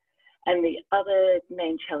 And the other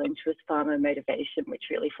main challenge was farmer motivation, which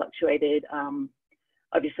really fluctuated.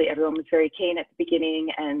 Obviously, everyone was very keen at the beginning,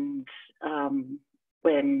 and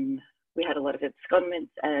when we had a lot of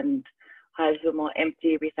abscondments and hives were more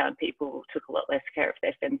empty, we found people took a lot less care of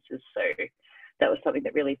their fences. So that was something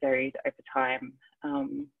that really varied over time.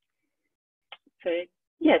 So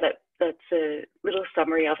yeah, that's a little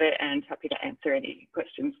summary of it, and happy to answer any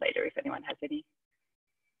questions later if anyone has any.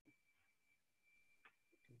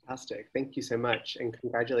 Fantastic, thank you so much, and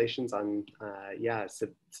congratulations on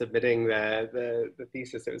submitting the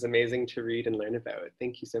thesis. It was amazing to read and learn about.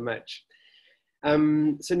 Thank you so much.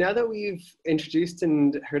 So now that we've introduced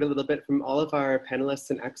and heard a little bit from all of our panelists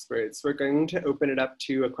and experts, we're going to open it up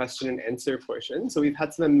to a question and answer portion. So we've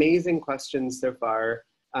had some amazing questions so far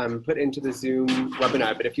put into the Zoom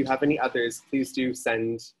webinar, but if you have any others, please do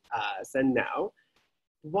send now.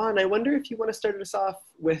 Juan, I wonder if you want to start us off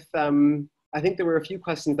with, I think there were a few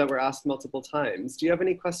questions that were asked multiple times. Do you have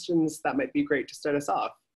any questions that might be great to start us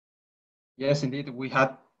off? Yes, indeed. We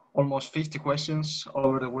had almost 50 questions all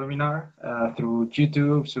over the webinar through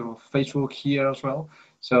YouTube, through Facebook here as well.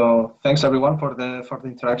 So thanks everyone for the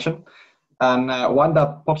interaction. And one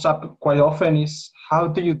that pops up quite often is, how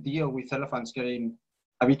do you deal with elephants getting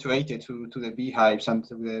habituated to the beehives and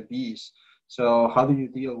to the bees? So how do you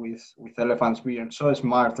deal with elephants being so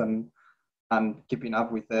smart and keeping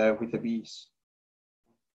up with the bees?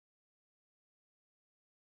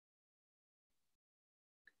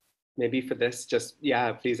 Maybe for this, just,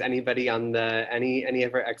 yeah, please, anybody on any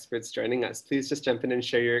of our experts joining us, please just jump in and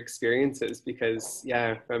share your experiences, because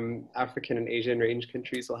yeah, from African and Asian range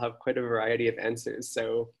countries, we'll have quite a variety of answers.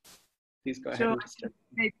 So please go ahead. Sure.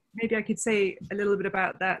 Maybe I could say a little bit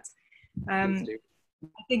about that. I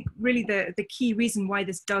think really the key reason why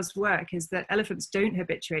this does work is that elephants don't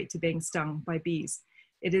habituate to being stung by bees.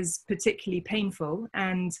 It is particularly painful,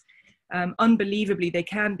 and unbelievably, they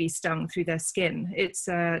can be stung through their skin. It's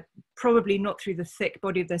probably not through the thick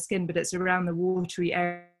body of their skin, but it's around the watery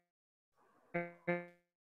area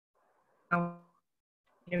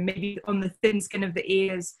maybe on the thin skin of the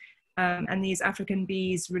ears. And these African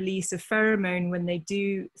bees release a pheromone when they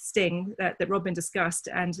do sting that Robin discussed,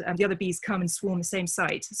 and the other bees come and swarm the same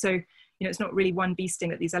site. So, it's not really one bee sting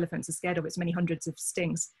that these elephants are scared of, it's many hundreds of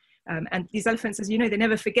stings. And these elephants, as you know, they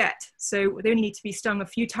never forget. So they only need to be stung a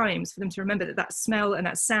few times for them to remember that that smell and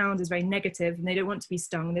that sound is very negative, and they don't want to be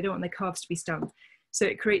stung, they don't want their calves to be stung. So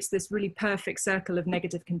it creates this really perfect circle of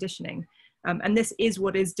negative conditioning. And this is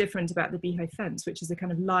what is different about the beehive fence, which is a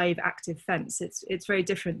kind of live, active fence. It's very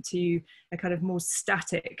different to a kind of more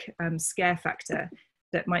static scare factor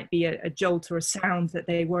that might be a jolt or a sound that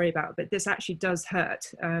they worry about. But this actually does hurt.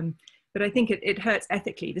 But I think it hurts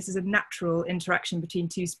ethically. This is a natural interaction between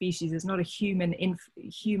two species. It's not a human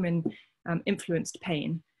influenced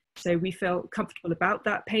pain. So we felt comfortable about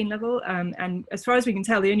that pain level. And as far as we can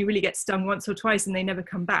tell, they only really get stung once or twice and they never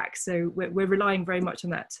come back. So we're relying very much on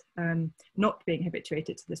that, not being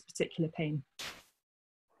habituated to this particular pain.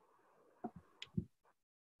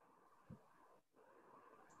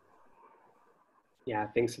 Yeah,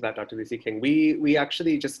 thanks for that, Dr. Lucy King. We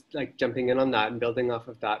actually, just like jumping in on that and building off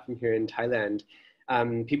of that from here in Thailand,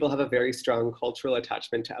 people have a very strong cultural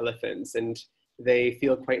attachment to elephants, and they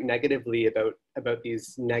feel quite negatively about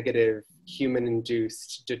these negative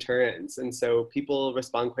human-induced deterrents. And so people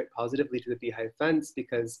respond quite positively to the beehive fence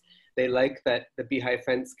because they like that the beehive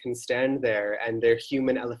fence can stand there and their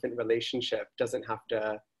human-elephant relationship doesn't have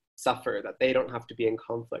to suffer, that they don't have to be in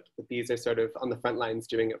conflict. The bees are sort of on the front lines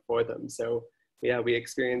doing it for them. So yeah, we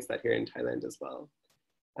experience that here in Thailand as well.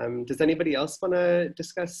 Does anybody else want to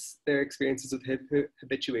discuss their experiences with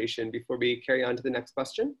habituation before we carry on to the next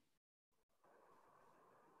question?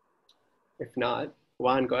 If not,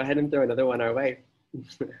 Juan, go ahead and throw another one our way.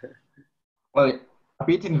 Well, a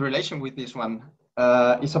bit in relation with this one,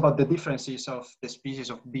 it's about the differences of the species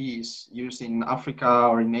of bees used in Africa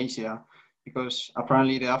or in Asia, because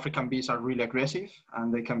apparently the African bees are really aggressive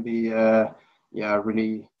and they can be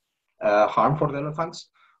really harmful for the elephants,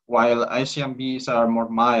 while Asian bees are more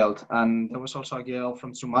mild. And there was also a girl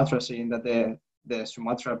from Sumatra saying that the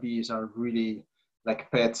Sumatra bees are really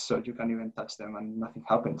like pets, so you can even touch them and nothing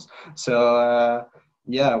happens. So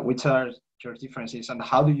yeah, which are your differences and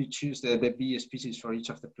how do you choose the bee species for each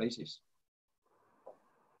of the places?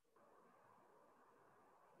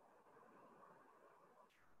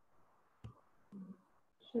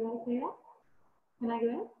 Should I say that? Can I go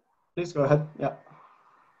ahead? Please go ahead. Yeah.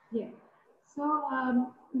 Yeah. So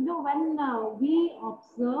when we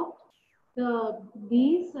observed the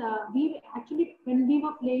bees, we actually, when we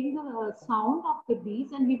were playing the sound of the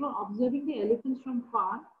bees and we were observing the elephants from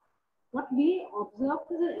far, what we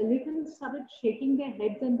observed is the elephants started shaking their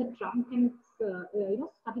heads and the trunk and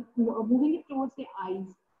started moving it towards their eyes.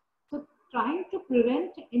 So trying to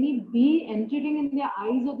prevent any bee entering in their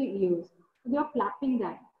eyes or the ears. So they are flapping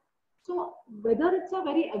that. So whether it's a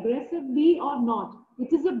very aggressive bee or not,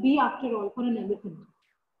 it is a bee after all for an elephant.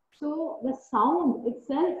 So the sound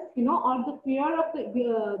itself, or the fear of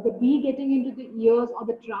the bee getting into the ears or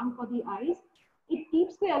the trunk or the eyes, it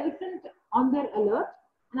keeps the elephant on their alert.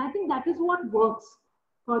 And I think that is what works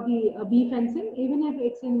for the bee fencing, even if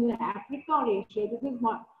it's in Africa or Asia. This is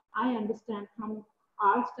what I understand from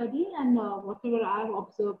our study and whatever I've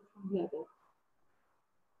observed from the others.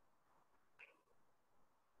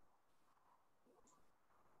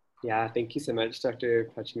 Yeah, thank you so much,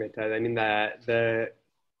 Dr. Pachimeta. I mean,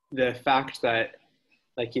 the fact that,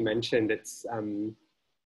 like you mentioned, it's an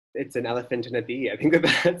elephant and a bee. I think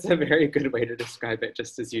that's a very good way to describe it,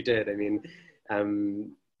 just as you did. I mean,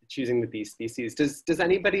 choosing the bee species. Does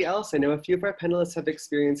anybody else? I know a few of our panelists have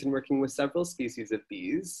experience in working with several species of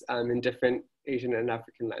bees in different Asian and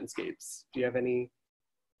African landscapes. Do you have any?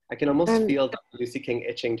 I can almost feel Dr. Lucy King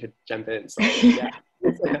itching to jump in. So yeah,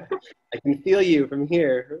 I can feel you from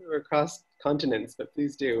here or across continents, but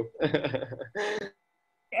please do.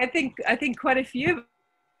 I think quite a few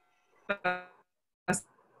of us.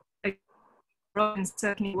 Robin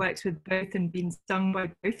certainly works with both and been stung by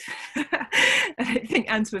both. And I think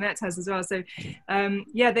Antoinette has as well. So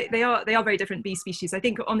yeah, they are very different bee species. I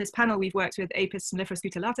think on this panel we've worked with Apis mellifera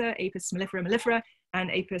scutellata, Apis mellifera mellifera, and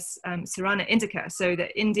Apis cerana indica. So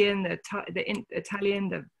the Indian, the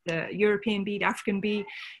Italian, the European bee, the African bee.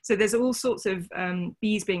 So there's all sorts of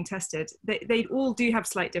bees being tested. They all do have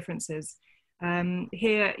slight differences.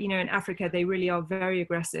 Here, in Africa, they really are very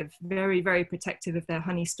aggressive, very, very protective of their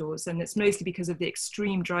honey stores. And it's mostly because of the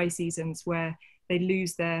extreme dry seasons where they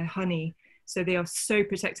lose their honey. So they are so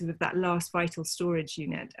protective of that last vital storage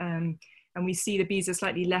unit. And we see the bees are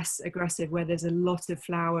slightly less aggressive where there's a lot of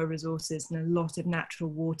flower resources and a lot of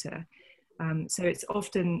natural water. So it's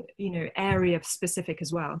often, area specific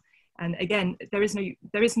as well. And again, there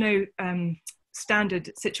is no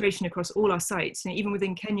standard situation across all our sites. You know, even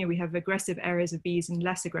within Kenya, we have aggressive areas of bees and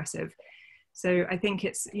less aggressive. So I think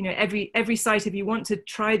it's, you know, every site, if you want to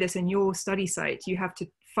try this in your study site, you have to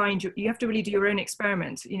really do your own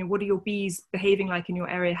experiment. You know, what are your bees behaving like in your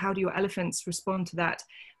area? How do your elephants respond to that?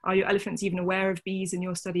 Are your elephants even aware of bees in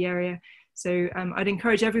your study area? So I'd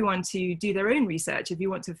encourage everyone to do their own research if you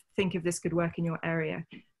want to think if this could work in your area.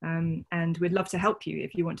 And we'd love to help you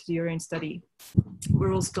if you want to do your own study.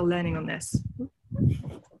 We're all still learning on this.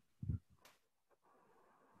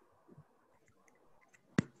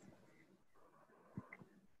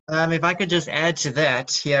 If I could just add to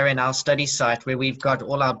that, here in our study site where we've got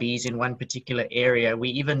all our bees in one particular area, we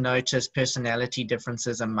even notice personality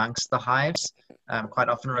differences amongst the hives, quite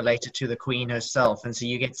often related to the queen herself. And so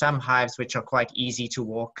you get some hives which are quite easy to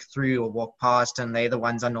walk through or walk past, and they're the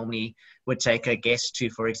ones I normally would take a guest to,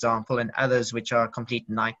 for example, and others which are complete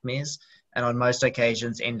nightmares, and on most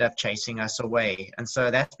occasions end up chasing us away. And so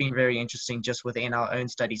that's been very interesting just within our own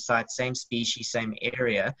study site, same species, same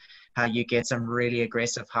area, how you get some really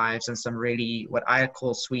aggressive hives and some really, what I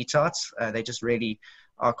call sweethearts. They just really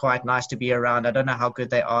are quite nice to be around. I don't know how good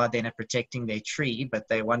they are then at protecting their tree, but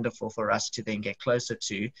they're wonderful for us to then get closer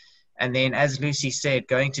to. And then, as Lucy said,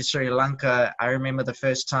 going to Sri Lanka, I remember the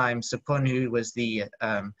first time Sapun, who was the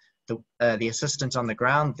assistant on the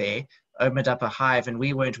ground there, opened up a hive, and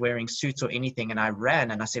we weren't wearing suits or anything, and I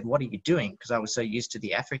ran and I said, "What are you doing?" Because I was so used to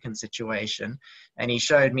the African situation. And he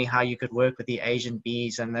showed me how you could work with the Asian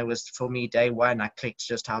bees, and there was, for me, day one, I clicked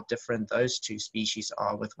just how different those two species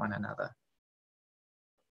are with one another.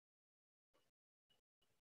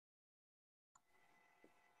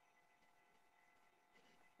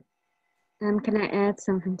 Can I add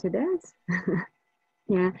something to that?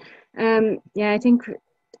 Yeah, I think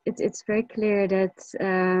it's very clear that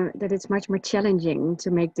that it's much more challenging to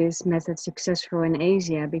make this method successful in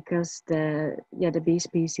Asia, because the bee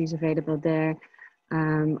species available there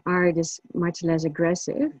are just much less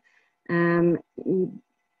aggressive. Our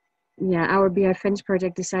Beehive Fence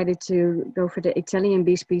project decided to go for the Italian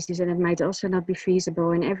bee species, and it might also not be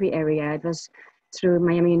feasible in every area. It was through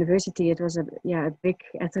Miami University. It was a big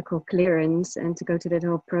ethical clearance, and to go to that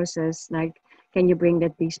whole process, like, can you bring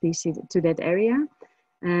that bee species to that area?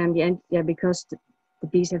 Because the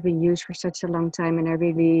bees have been used for such a long time and are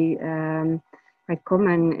really quite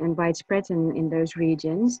common and widespread in those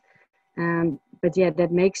regions. But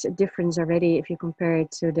that makes a difference already if you compare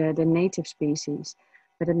it to the native species.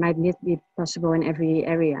 But it might not be possible in every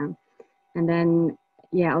area. And then,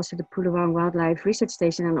 also the Phuluang Wildlife Research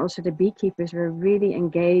Station and also the beekeepers were really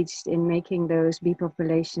engaged in making those bee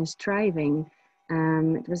populations thriving.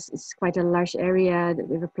 It's quite a large area.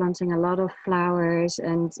 We were planting a lot of flowers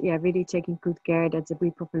and really taking good care that the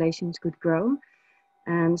bee populations could grow.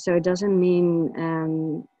 So it doesn't mean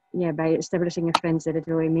by establishing a fence that it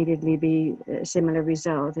will immediately be a similar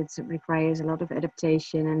result. It requires a lot of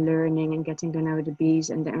adaptation and learning and getting to know the bees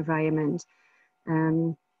and the environment.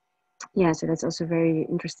 So that's also a very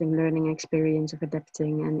interesting learning experience of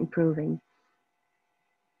adapting and improving.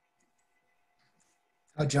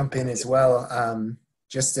 I'll jump in as well.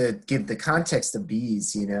 Just to give the context of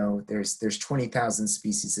bees, you know, there's 20,000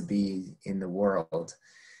 species of bee in the world.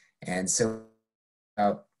 And so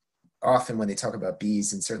often when they talk about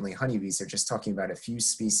bees, and certainly honeybees, they're just talking about a few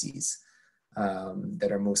species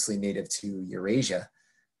that are mostly native to Eurasia.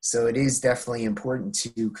 So it is definitely important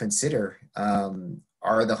to consider,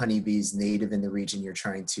 are the honeybees native in the region you're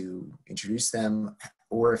trying to introduce them?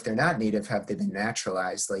 Or if they're not native, have they been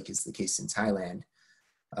naturalized, like is the case in Thailand,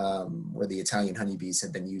 where the Italian honeybees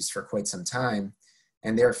have been used for quite some time.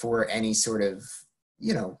 And therefore any sort of,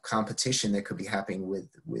 you know, competition that could be happening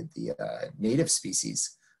with the native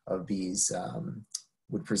species of bees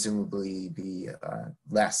would presumably be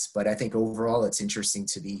less. But I think overall it's interesting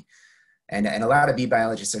to be, and a lot of bee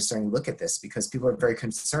biologists are starting to look at this because people are very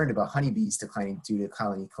concerned about honeybees declining due to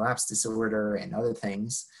colony collapse disorder and other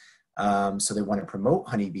things. So they want to promote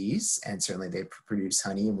honeybees, and certainly they produce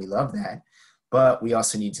honey, and we love that. But we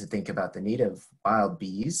also need to think about the native wild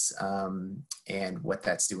bees and what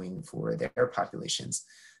that's doing for their populations.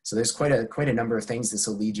 So there's quite a number of things. This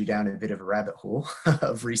will lead you down a bit of a rabbit hole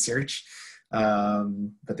of research,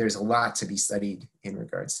 but there's a lot to be studied in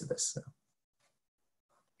regards to this. So.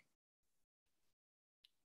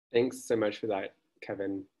 Thanks so much for that,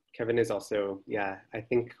 Kevin. Kevin is also, I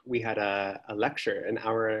think we had a lecture, an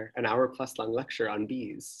hour plus long lecture on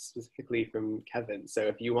bees, specifically from Kevin. So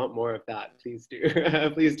if you want more of that, please do.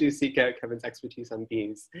 Please do seek out Kevin's expertise on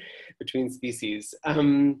bees between species.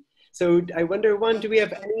 So I wonder, do we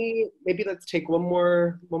have any, maybe let's take one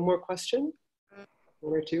more question.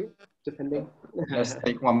 one or two, depending. Let's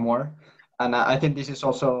take one more. And I think this is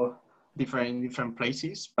also different in different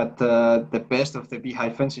places, but the best of the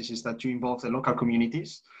beehive fences is that you involve the local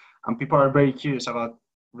communities, and people are very curious about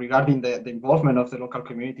regarding the involvement of the local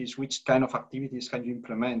communities, which kind of activities can you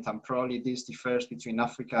implement, and probably this differs between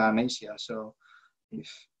Africa and Asia. So if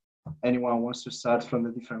anyone wants to start from the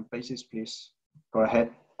different places, please go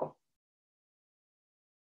ahead.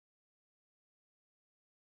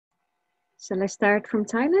 So let's start from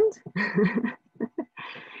Thailand.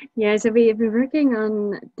 Yeah, so we've been working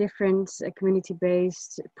on different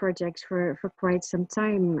community-based projects for quite some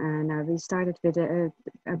time now. We started with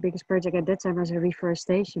our biggest project at that time was a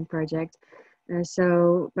reforestation project.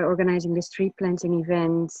 So by organizing this tree planting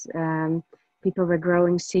event, people were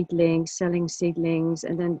growing seedlings, selling seedlings,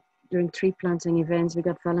 and then during tree planting events, we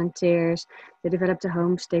got volunteers. They developed a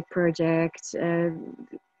homestay project,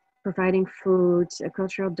 providing food, a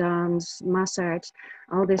cultural dance, massage,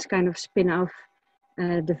 all this kind of spin-off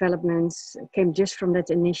developments came just from that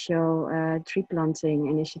initial tree planting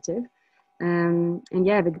initiative. And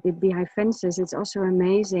yeah, with beehive fences, it's also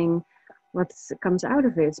amazing what comes out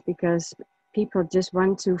of it, because people just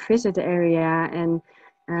want to visit the area.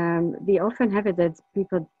 And we often have it that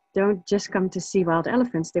people don't just come to see wild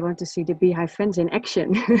elephants, they want to see the beehive fence in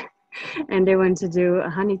action. And they want to do a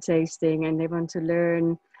honey tasting, and they want to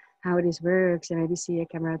learn how this works, and maybe see a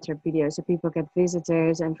camera trap video. So people get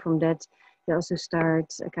visitors, and from that they also start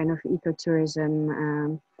a kind of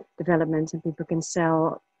ecotourism development, and people can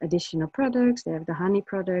sell additional products. They have the honey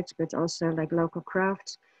products, but also like local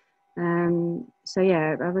crafts. So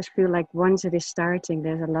yeah, I always feel like once it is starting,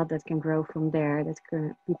 there's a lot that can grow from there,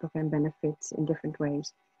 that people can benefit in different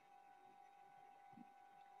ways.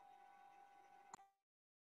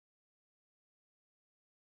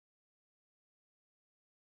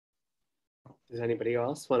 Does anybody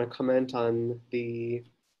else want to comment on the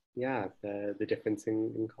difference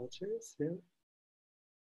in cultures? Yeah,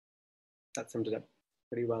 that summed it up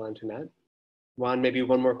pretty well, Antoinette. Juan, maybe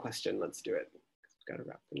one more question. Let's do it. We've got to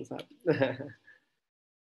wrap things up.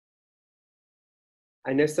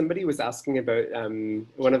 I know somebody was asking about,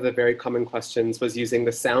 one of the very common questions was using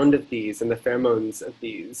the sound of bees and the pheromones of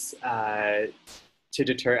bees to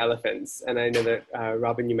deter elephants. And I know that,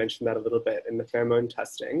 Robin, you mentioned that a little bit in the pheromone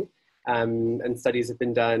testing. And studies have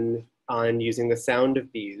been done on using the sound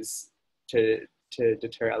of bees to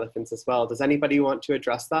deter elephants as well. Does anybody want to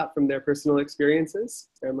address that from their personal experiences,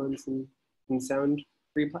 pheromones and sound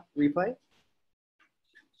replay?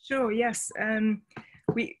 Sure, yes.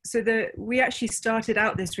 We actually started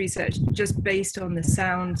out this research just based on the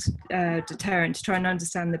sound deterrent to try and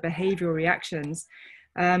understand the behavioral reactions.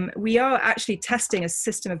 We are actually testing a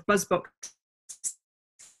system of buzzbox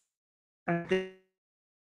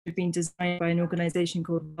have been designed by an organization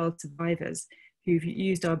called Wild Survivors, who've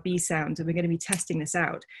used our bee sound, and we're going to be testing this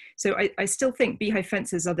out. So I still think beehive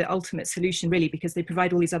fences are the ultimate solution, really, because they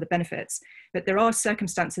provide all these other benefits. But there are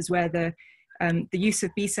circumstances where the use of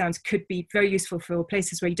bee sounds could be very useful for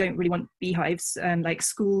places where you don't really want beehives, like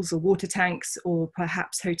schools or water tanks, or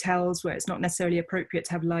perhaps hotels where it's not necessarily appropriate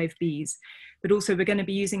to have live bees. But also we're going to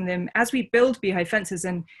be using them as we build beehive fences,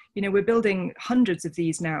 and we're building hundreds of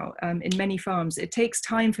these now in many farms. It takes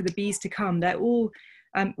time for the bees to come. They're all,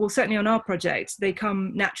 well, certainly on our project, they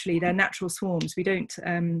come naturally. They're natural swarms. We don't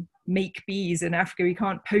make bees in Africa. We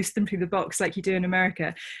can't post them through the box like you do in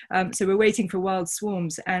America. So we're waiting for wild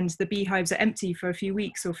swarms, and the beehives are empty for a few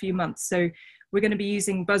weeks or a few months. So we're going to be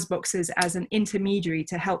using buzz boxes as an intermediary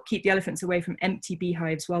to help keep the elephants away from empty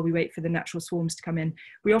beehives while we wait for the natural swarms to come in.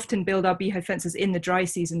 We often build our beehive fences in the dry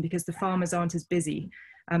season because the farmers aren't as busy.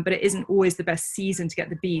 But it isn't always the best season to get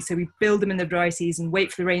the bees. So we build them in the dry season,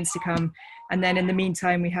 wait for the rains to come. And then in the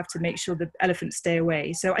meantime, we have to make sure the elephants stay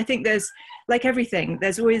away. So I think there's, like everything,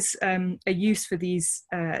 there's always a use for these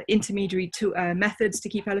intermediary methods to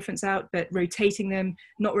keep elephants out, but rotating them,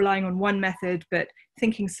 not relying on one method, but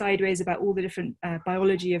thinking sideways about all the different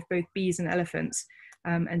biology of both bees and elephants.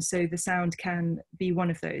 And so the sound can be one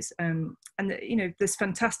of those. And this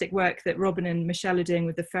fantastic work that Robin and Michelle are doing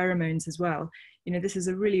with the pheromones as well. This is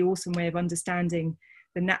a really awesome way of understanding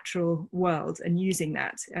the natural world and using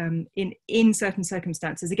that in certain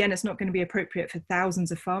circumstances. Again, it's not going to be appropriate for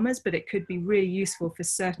thousands of farmers, but it could be really useful for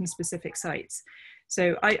certain specific sites.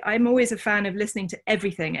 So I'm always a fan of listening to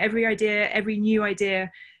everything, every idea, every new idea.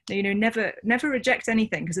 Never reject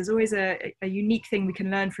anything, because there's always a unique thing we can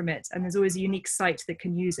learn from it, and there's always a unique site that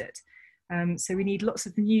can use it. So we need lots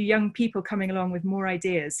of new young people coming along with more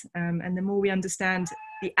ideas, and the more we understand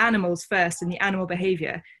the animals first and the animal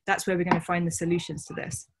behavior, that's where we're going to find the solutions to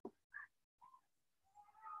this.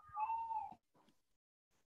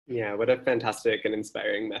 Yeah, what a fantastic and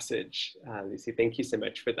inspiring message, Lucy. Thank you so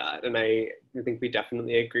much for that. And I think we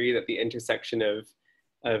definitely agree that the intersection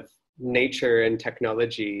of nature and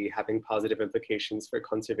technology having positive implications for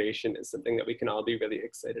conservation is something that we can all be really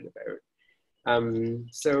excited about.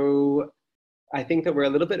 So I think that we're a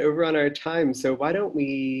little bit over on our time. So why don't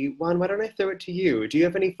we, Juan, why don't I throw it to you? Do you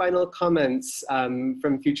have any final comments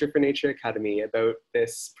from Future for Nature Academy about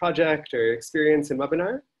this project or experience and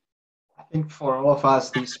webinar? I think for all of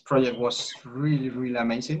us, this project was really, really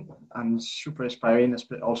amazing and super inspiring,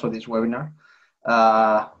 also this webinar.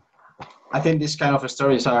 I think these kind of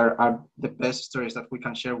stories are the best stories that we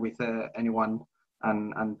can share with anyone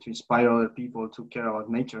and to inspire other people to care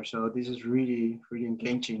about nature. So this is really, really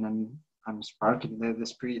engaging and sparking the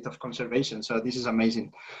spirit of conservation. So this is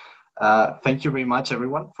amazing. Thank you very much,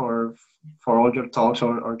 everyone, for all your talks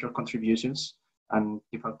or your contributions, and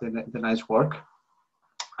keep up the nice work.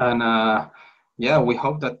 And yeah, we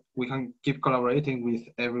hope that we can keep collaborating with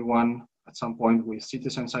everyone at some point with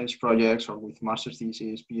citizen science projects or with master's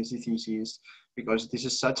thesis, PhD thesis, because this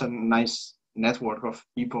is such a nice network of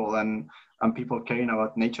people and people caring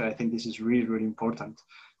about nature. I think this is really, really important.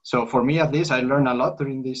 So for me, at least, I learned a lot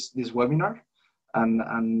during this webinar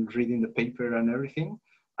and reading the paper and everything.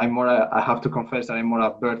 I have to confess that I'm more a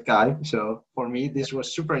bird guy. So for me, this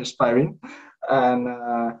was super inspiring.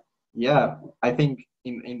 And yeah, I think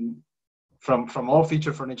from all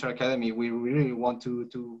Future for Nature Academy, we really want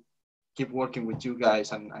to keep working with you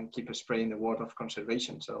guys and keep spreading the word of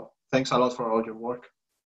conservation. So thanks a lot for all your work.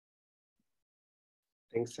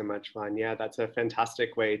 Thanks so much, Juan. Yeah, that's a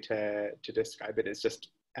fantastic way to describe it. It's just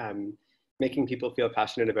making people feel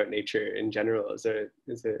passionate about nature in general is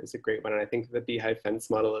a great one. And I think the Beehive fence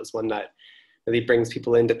model is one that really brings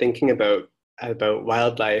people into thinking about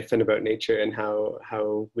wildlife and about nature and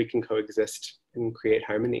how we can coexist and create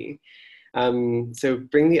harmony. So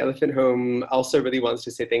Bring the Elephant Home also really wants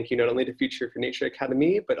to say thank you not only to Future for Nature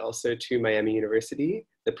Academy, but also to Miami University,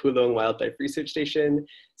 the Phuluang Wildlife Research Station,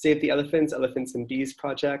 Save the Elephants, Elephants and Bees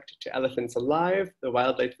Project, to Elephants Alive, the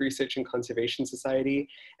Wildlife Research and Conservation Society,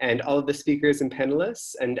 and all of the speakers and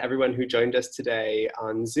panelists, and everyone who joined us today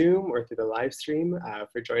on Zoom or through the live stream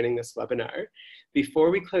for joining this webinar.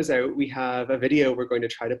 Before we close out, we have a video we're going to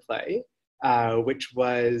try to play, which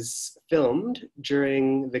was filmed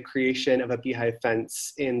during the creation of a beehive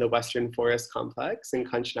fence in the Western Forest Complex in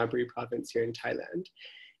Kanchanaburi province here in Thailand.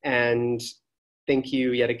 And thank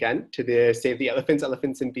you yet again to the Save the Elephants,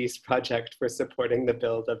 Elephants and Bees project for supporting the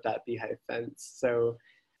build of that beehive fence. So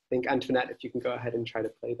I think Antoinette, if you can go ahead and try to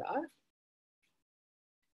play that.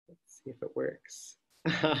 Let's see if it works.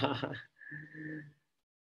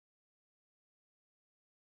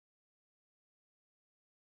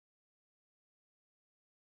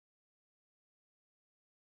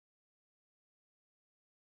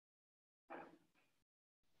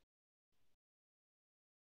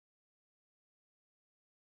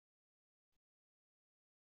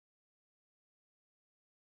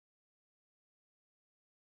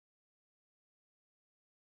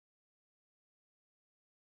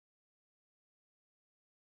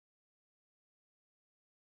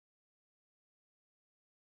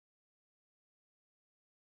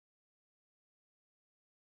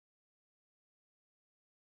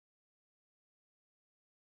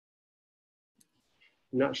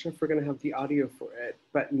 I'm not sure if we're going to have the audio for it,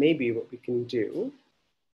 but maybe what we can do,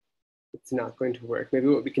 it's not going to work. Maybe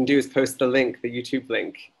what we can do is post the link, the YouTube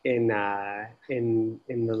link, in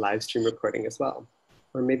the live stream recording as well.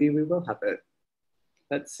 Or maybe we will have it.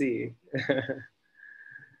 Let's see.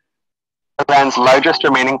 Thailand's largest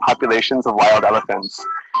remaining populations of wild elephants.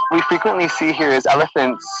 We frequently see here is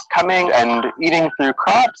elephants coming and eating through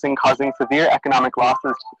crops and causing severe economic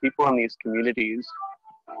losses to people in these communities.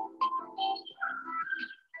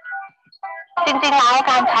 จริงๆแล้ว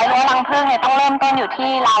การใช้รั้วรังผึ้งเนี่ยต้องเริ่มต้นอยู่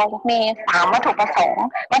ที่เรามี3วัตถุประสงค์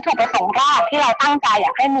วัตถุประสงค์แรกที่เราตั้งใจอย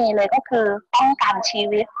ากให้มีเลยก็คือป้องกันชี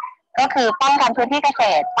วิตก็คือป้องกันพื้นที่เกษ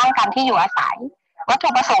ตรป้องกันที่อยู่อาศัยวัตถุ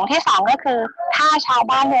ประสงค์ที่2ก็คือถ้าชาว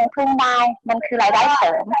บ้านเลี้ยงผึ้งได้มันคือรายได้เส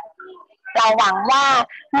ริมเราหวังว่า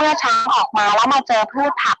เมื่อช้างออกมาแล้วมาเจอพื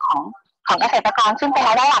ชผักของเกษตรกรซึ่งเป็นร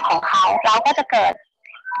ายได้หลักของเขาเราก็จะเกิด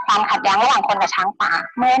ความขัดแย้งระหว่างคนกับช้างป่า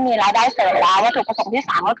เมื่อมีรายได้เสริมแล้ววัตถุประสงค์ที่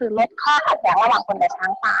3ก็คือลดข้อขัดแย้งระหว่างคนกับช้า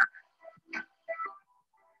งป่า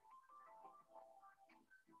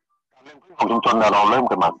การเลี้ยงผึ้งของชุมชนเราเริ่ม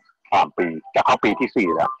กันมา3 ปีจะเข้าปีที่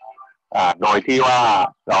4แล้วโดยที่ว่า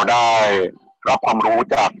เราได้รับความรู้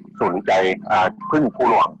จากศูนย์วิจัยผึ้งภู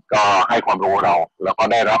หลวงก็ให้ความรู้เราแล้วก็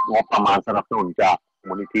ได้รับงบประมาณสนับสนุนจาก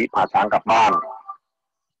มูลนิธิพาช้างกลับบ้าน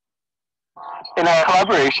In a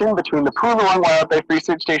collaboration between the Phuluang Wildlife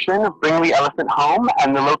Research Station, Bring the Elephant Home,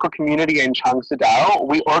 and the local community in Chang Sadao,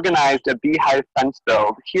 we organized a beehive fence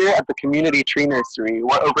build here at the community tree nursery,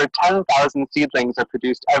 where over 10,000 seedlings are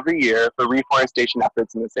produced every year for reforestation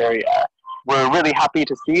efforts in this area. We're really happy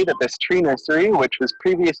to see that this tree nursery, which was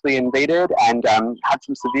previously invaded and had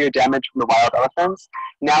some severe damage from the wild elephants,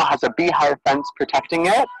 now has a beehive fence protecting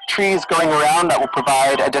it. Trees going around that will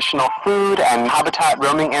provide additional food and habitat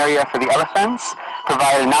roaming area for the elephants,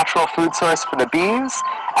 provide a natural food source for the bees,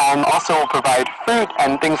 and also will provide fruit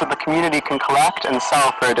and things that the community can collect and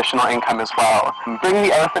sell for additional income as well. Bring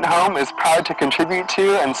the Elephant Home is proud to contribute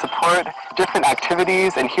to and support different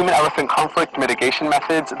activities and human-elephant conflict mitigation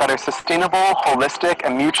methods that are sustainable, holistic,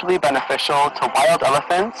 and mutually beneficial to wild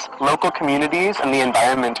elephants, local communities, and the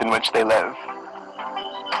environment in which they live.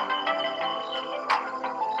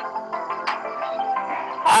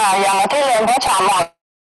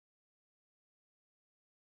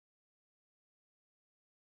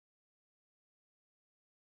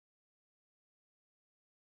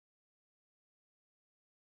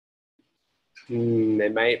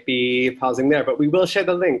 It might be pausing there, but we will share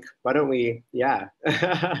the link. Why don't we, yeah,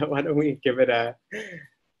 why don't we give it a,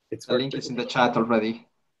 it's the link is in the chat already.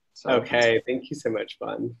 So okay, thank you so much,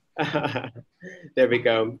 Juan. There we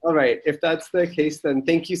go. All right, if that's the case, then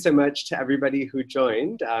thank you so much to everybody who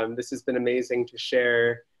joined. This has been amazing to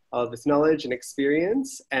share all of this knowledge and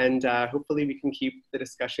experience, and hopefully we can keep the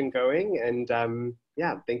discussion going. And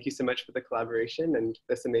yeah, thank you so much for the collaboration and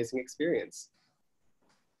this amazing experience.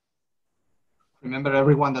 Remember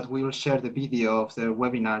everyone that we will share the video of the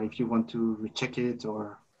webinar if you want to recheck it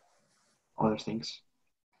or other things.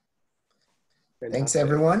 Fantastic. Thanks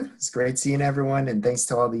everyone. It's great seeing everyone, and thanks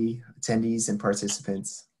to all the attendees and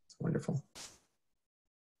participants. It's wonderful.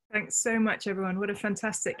 Thanks so much everyone. What a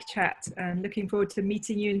fantastic chat, and looking forward to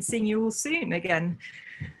meeting you and seeing you all soon again.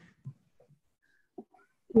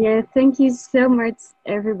 Yeah, thank you so much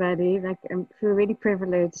everybody. Like I feel really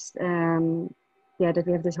privileged yeah, that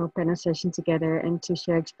we have this whole panel session together and to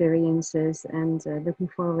share experiences, and looking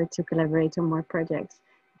forward to collaborate on more projects.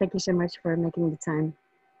 Thank you so much for making the time.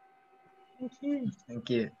 Thank you. Thank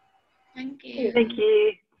you. Thank you. Thank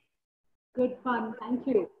you. Good fun. Thank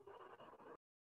you.